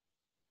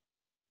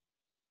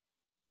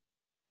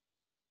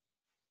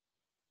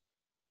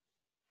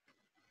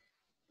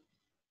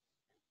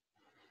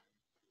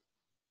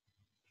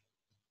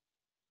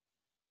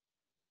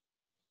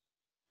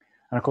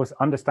 And of course,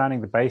 understanding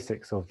the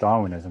basics of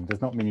Darwinism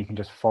does not mean you can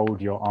just fold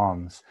your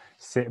arms,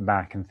 sit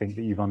back and think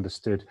that you've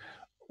understood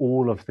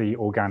all of the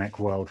organic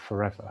world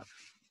forever.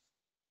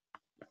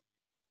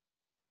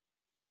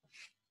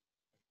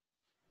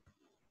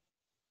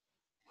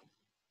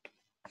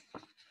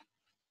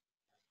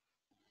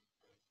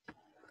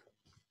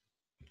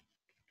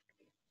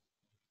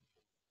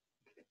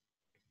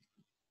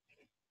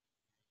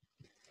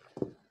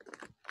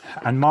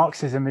 And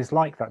Marxism is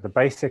like that. The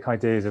basic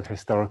ideas of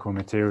historical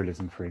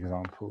materialism, for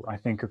example, I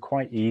think are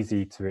quite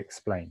easy to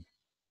explain.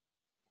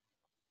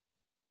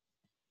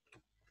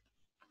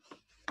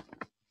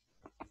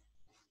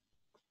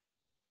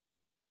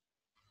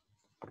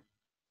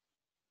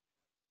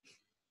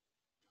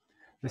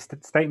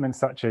 Statements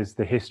such as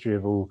the history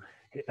of all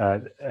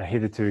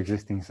hitherto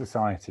existing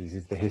societies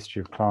is the history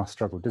of class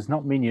struggle does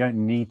not mean you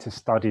don't need to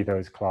study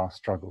those class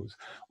struggles,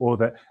 or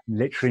that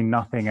literally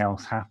nothing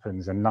else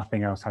happens and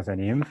nothing else has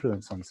any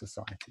influence on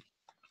society.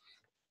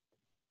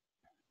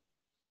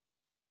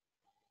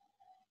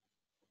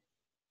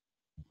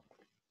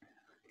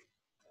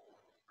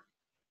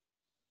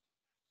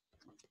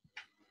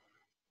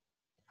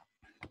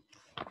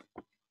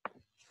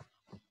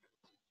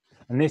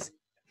 And this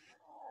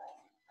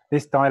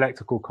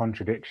dialectical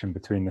contradiction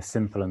between the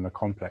simple and the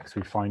complex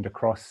we find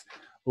across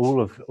all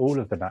of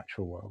the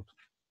natural world.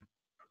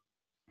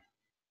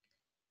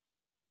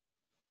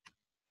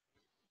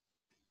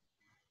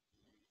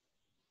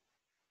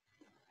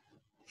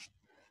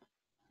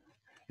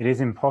 It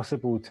is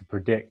impossible to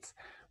predict,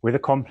 with a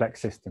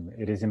complex system,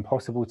 it is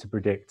impossible to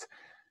predict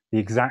the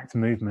exact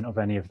movement of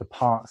any of the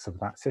parts of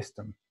that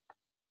system.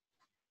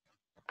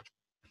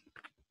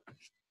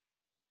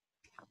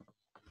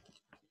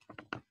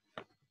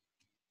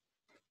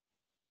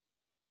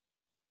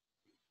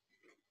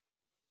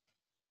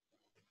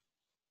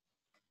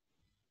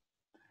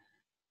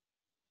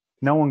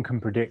 No one can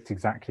predict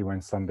exactly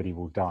when somebody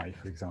will die,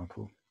 for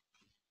example.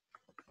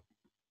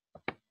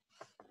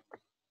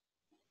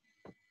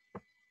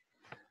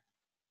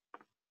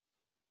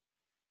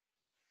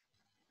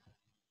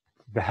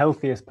 The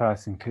healthiest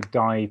person could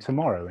die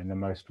tomorrow in the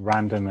most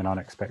random and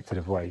unexpected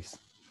of ways.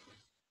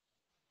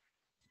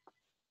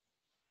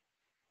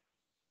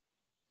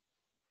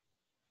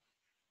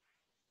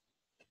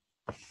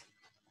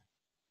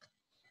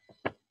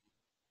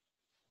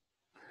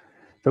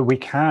 But we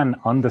can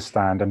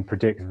understand and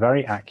predict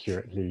very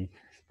accurately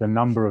the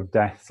number of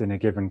deaths in a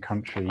given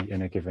country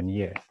in a given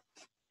year.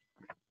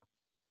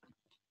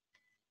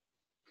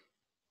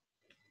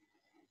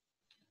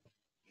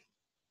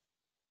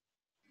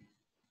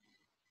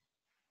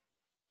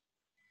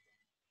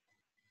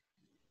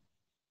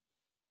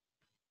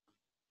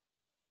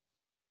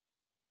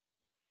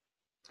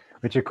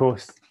 Which of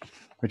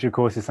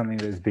course is something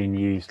that has been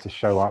used to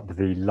show up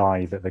the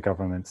lie that the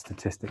government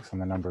statistics on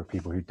the number of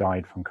people who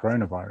died from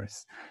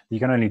coronavirus. You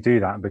can only do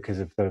that because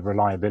of the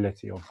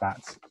reliability of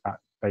that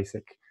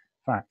basic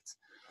fact.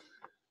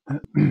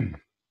 10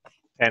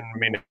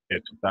 minutes,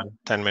 then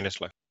 10 minutes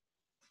left.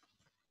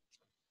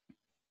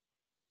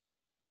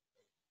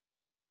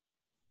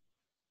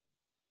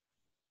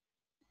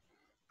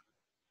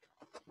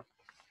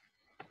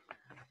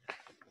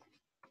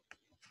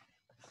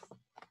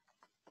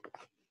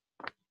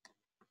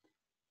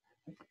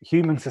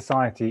 Human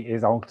society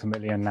is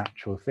ultimately a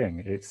natural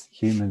thing. It's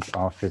humans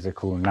are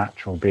physical,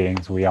 natural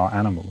beings. We are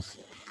animals.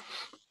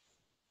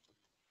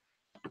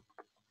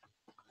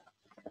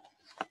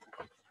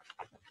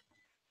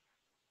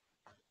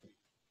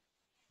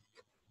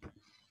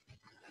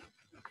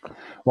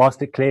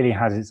 Whilst it clearly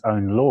has its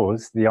own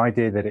laws, the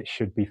idea that it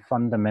should be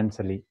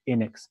fundamentally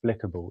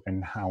inexplicable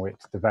in how it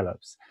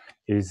develops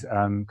is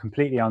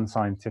completely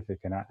unscientific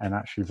and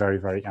actually very,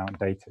 very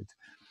outdated.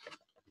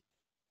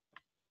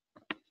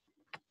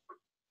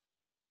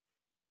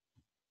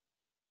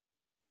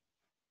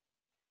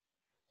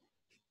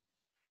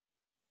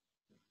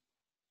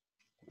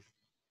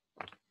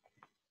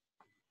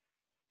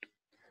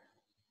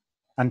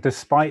 And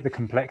despite the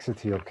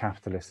complexity of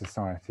capitalist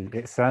society,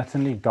 it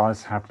certainly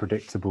does have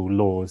predictable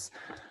laws,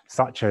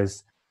 such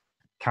as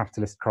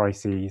capitalist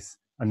crises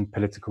and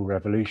political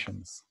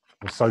revolutions,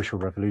 or social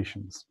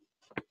revolutions.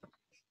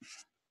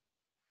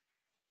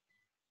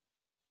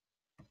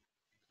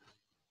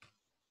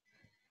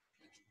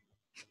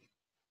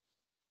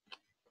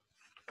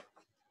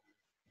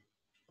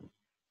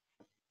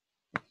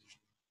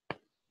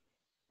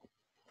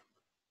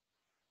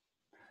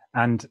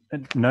 And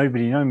no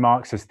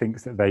Marxist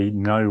thinks that they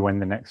know when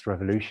the next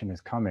revolution is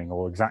coming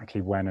or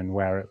exactly when and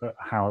where,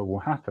 how it will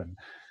happen.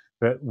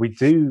 But we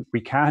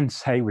can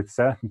say with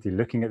certainty,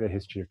 looking at the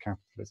history of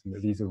capitalism,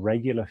 that these are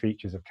regular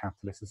features of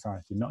capitalist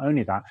society. Not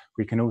only that,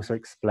 we can also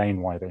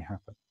explain why they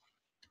happen.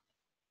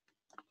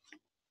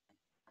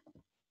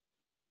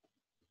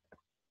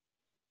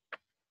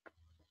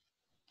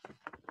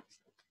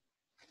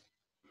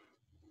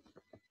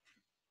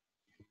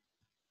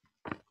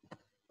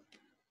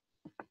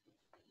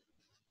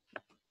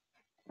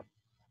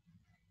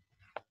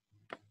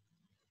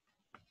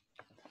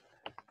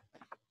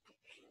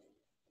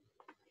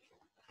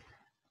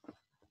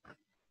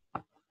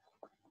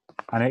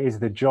 And it is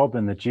the job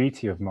and the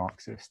duty of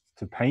Marxists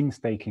to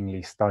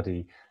painstakingly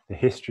study the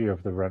history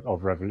of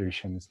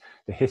revolutions,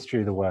 the history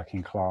of the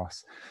working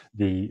class,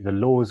 the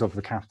laws of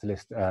the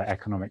capitalist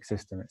economic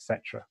system,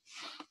 etc.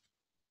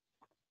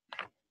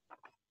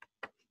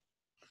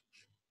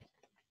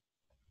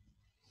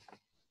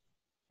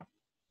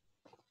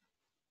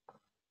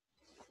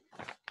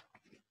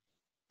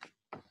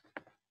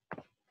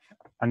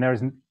 And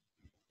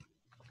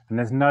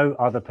there's no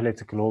other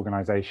political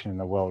organization in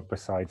the world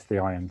besides the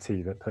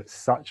IMT that puts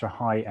such a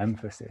high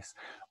emphasis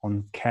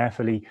on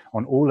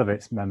all of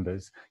its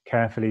members,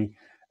 carefully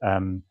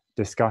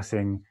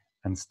discussing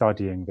and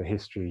studying the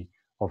history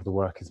of the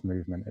workers'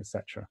 movement,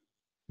 etc.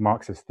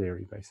 Marxist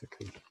theory,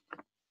 basically.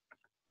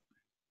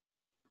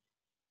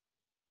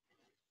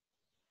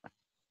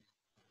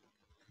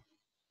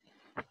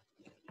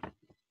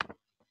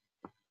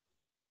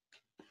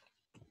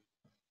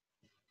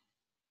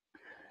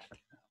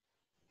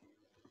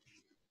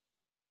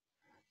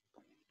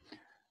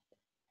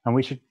 And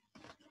we should,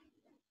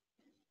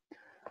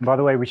 by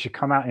the way, we should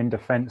come out in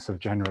defense of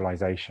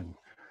generalization.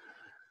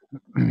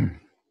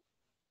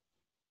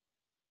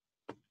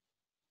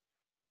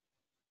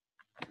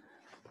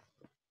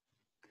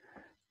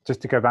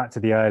 Just to go back to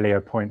the earlier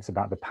points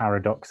about the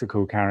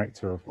paradoxical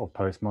character of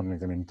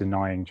postmodernism in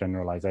denying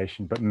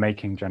generalization, but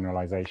making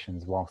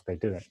generalizations whilst they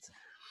do it.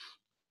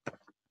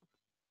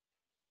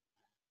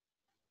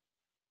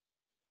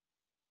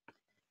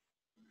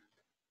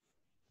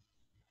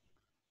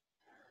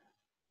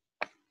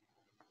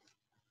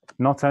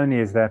 Not only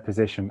is their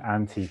position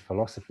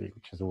anti-philosophy,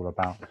 which is all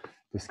about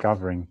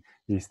discovering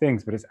these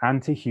things, but it's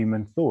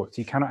anti-human thought.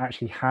 You cannot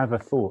actually have a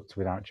thought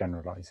without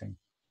generalizing.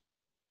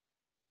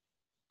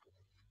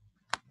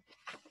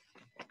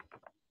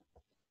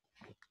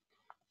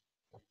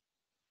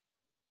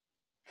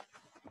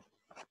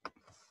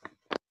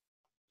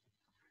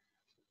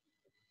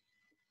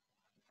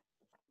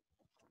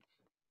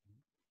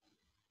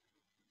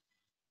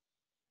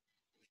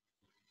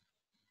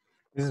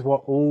 This is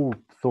what all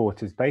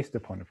thought is based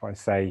upon. If I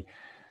say,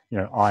 you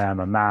know, I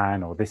am a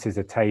man, or this is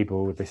a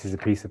table, this is a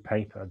piece of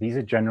paper, these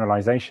are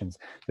generalizations.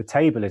 The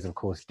table is, of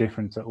course,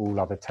 different to all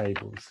other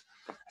tables.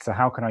 So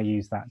how can I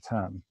use that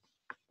term?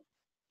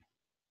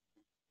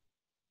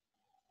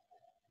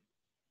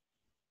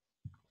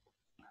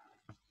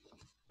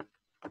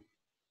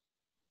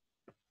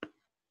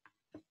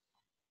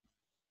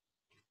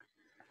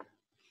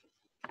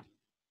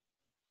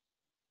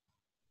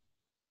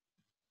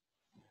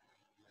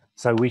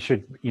 So we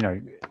should, you know,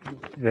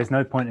 there's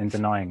no point in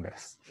denying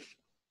this.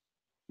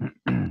 5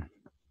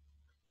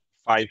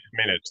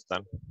 minutes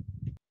then.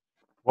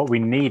 What we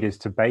need is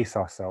to base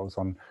ourselves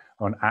on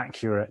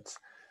accurate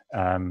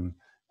and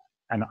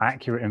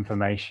accurate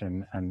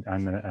information and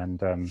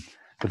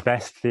the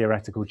best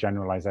theoretical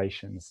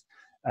generalizations,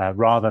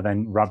 rather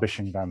than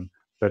rubbishing them,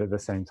 but at the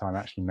same time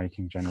actually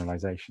making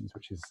generalizations,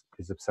 which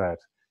is absurd.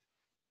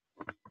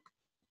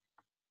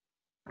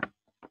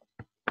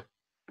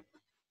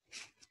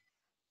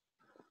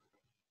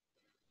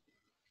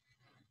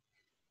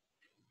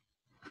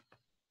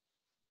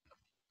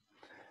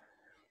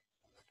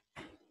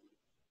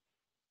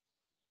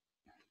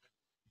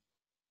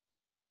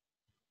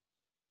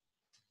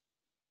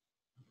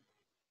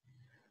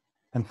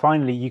 And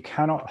finally, you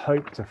cannot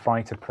hope to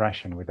fight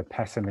oppression with a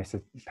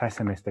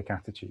pessimistic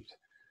attitude.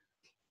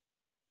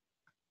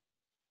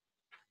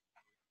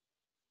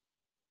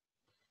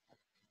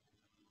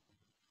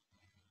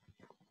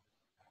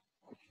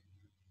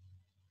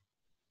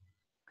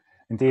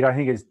 Indeed, I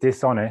think it's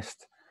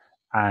dishonest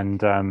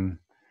and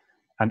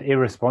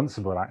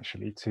irresponsible,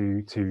 actually,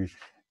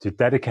 to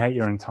dedicate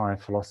your entire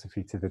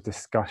philosophy to the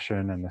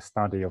discussion and the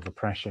study of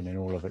oppression in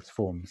all of its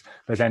forms,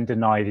 but then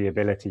deny the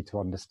ability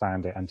to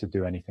understand it and to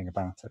do anything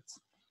about it.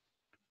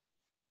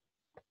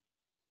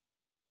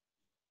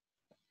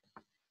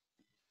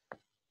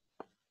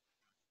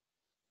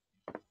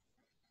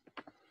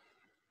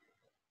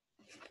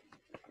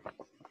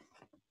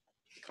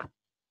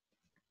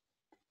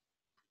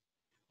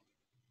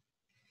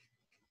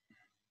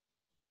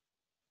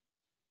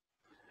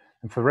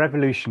 And for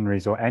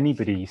revolutionaries or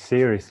anybody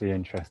seriously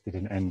interested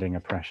in ending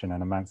oppression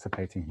and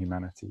emancipating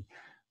humanity,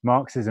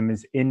 Marxism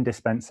is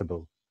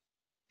indispensable.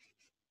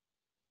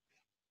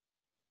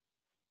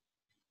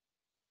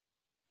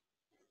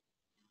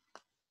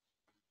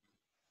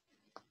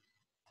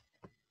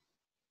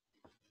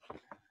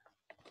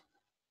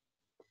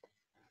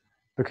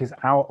 Because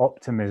our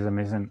optimism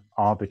isn't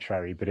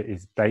arbitrary, but it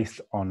is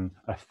based on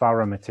a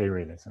thorough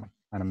materialism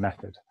and a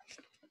method.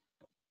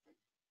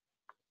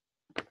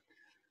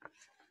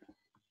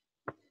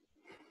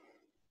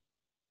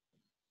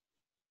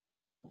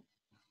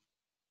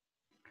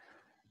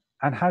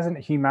 And hasn't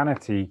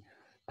humanity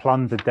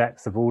plumbed the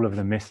depths of all of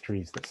the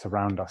mysteries that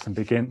surround us and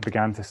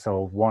began to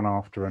solve one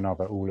after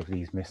another all of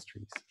these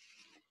mysteries?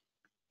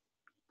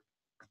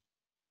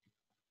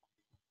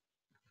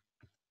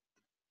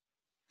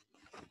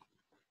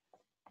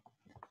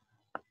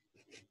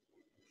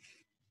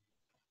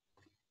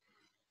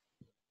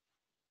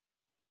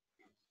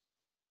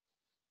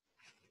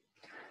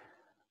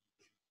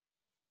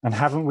 And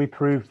haven't we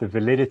proved the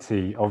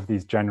validity of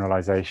these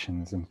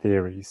generalizations and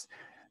theories,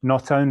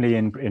 not only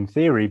in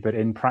theory, but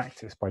in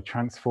practice, by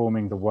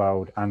transforming the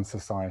world and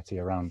society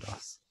around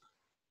us?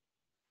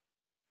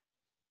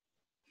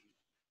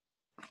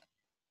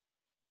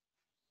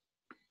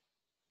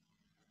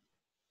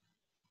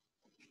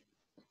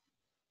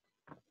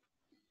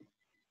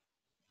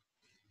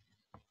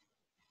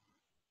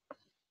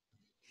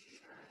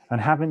 And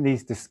haven't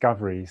these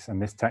discoveries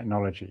and this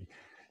technology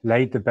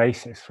laid the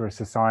basis for a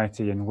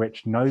society in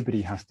which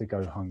nobody has to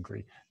go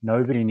hungry,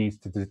 nobody needs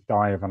to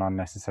die of an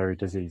unnecessary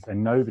disease,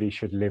 and nobody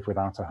should live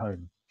without a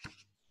home?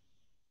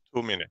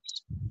 2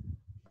 minutes.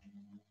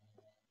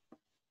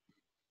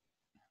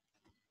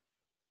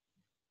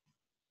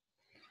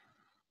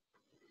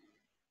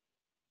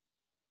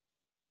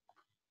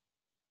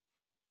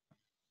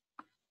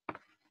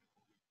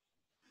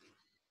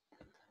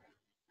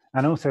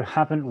 And also,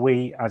 haven't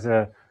we as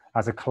a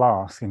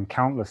class in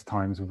countless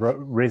times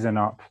risen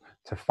up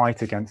to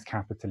fight against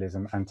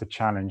capitalism and to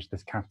challenge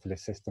this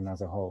capitalist system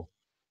as a whole?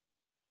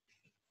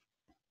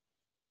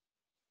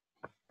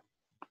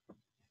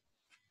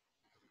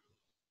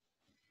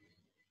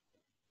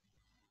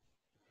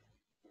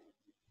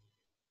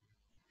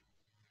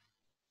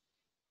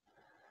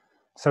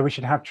 So we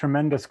should have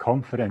tremendous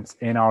confidence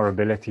in our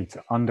ability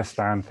to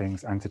understand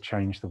things and to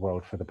change the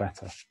world for the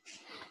better.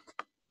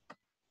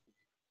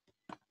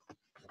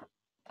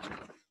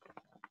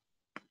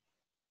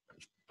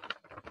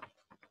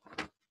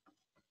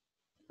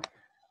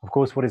 Of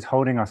course, what is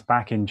holding us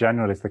back in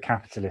general is the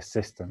capitalist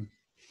system.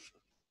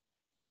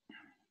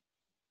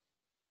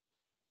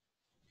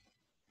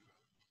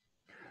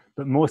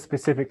 But more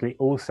specifically,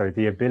 also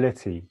the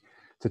ability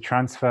to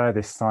transfer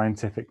this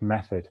scientific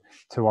method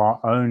to our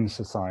own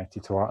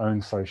society, to our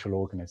own social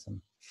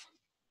organism.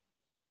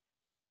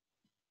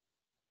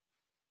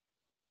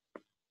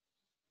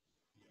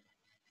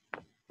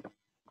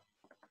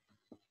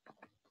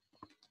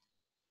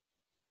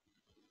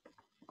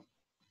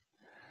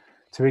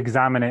 To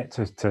examine it,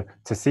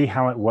 to see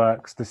how it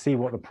works, to see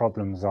what the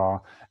problems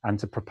are, and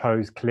to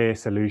propose clear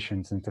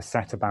solutions and to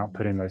set about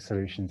putting those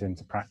solutions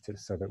into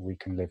practice so that we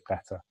can live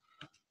better.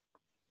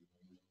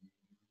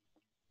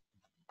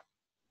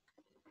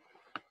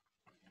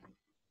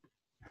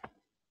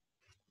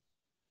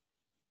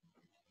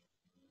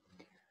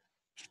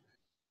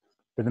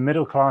 But the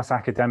middle-class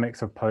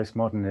academics of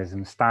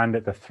postmodernism stand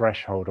at the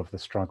threshold of the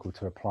struggle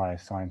to apply a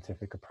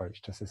scientific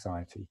approach to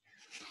society.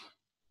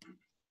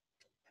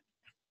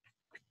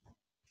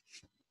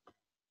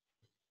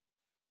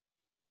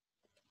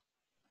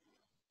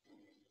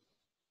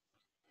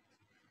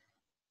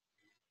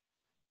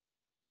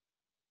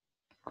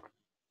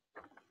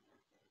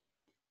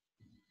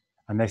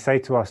 And they say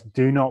to us,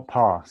 do not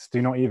pass,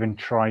 do not even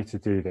try to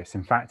do this.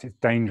 In fact, it's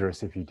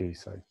dangerous if you do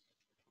so.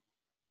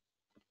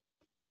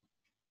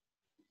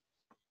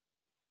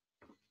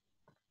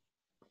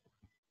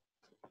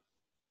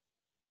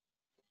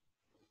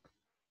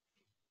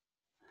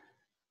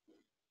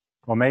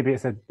 Or maybe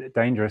it's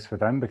dangerous for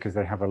them because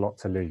they have a lot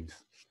to lose.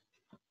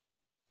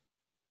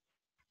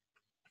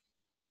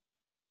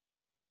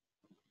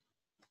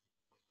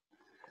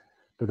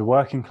 But the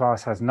working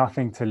class has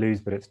nothing to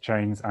lose but its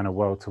chains and a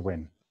world to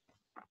win.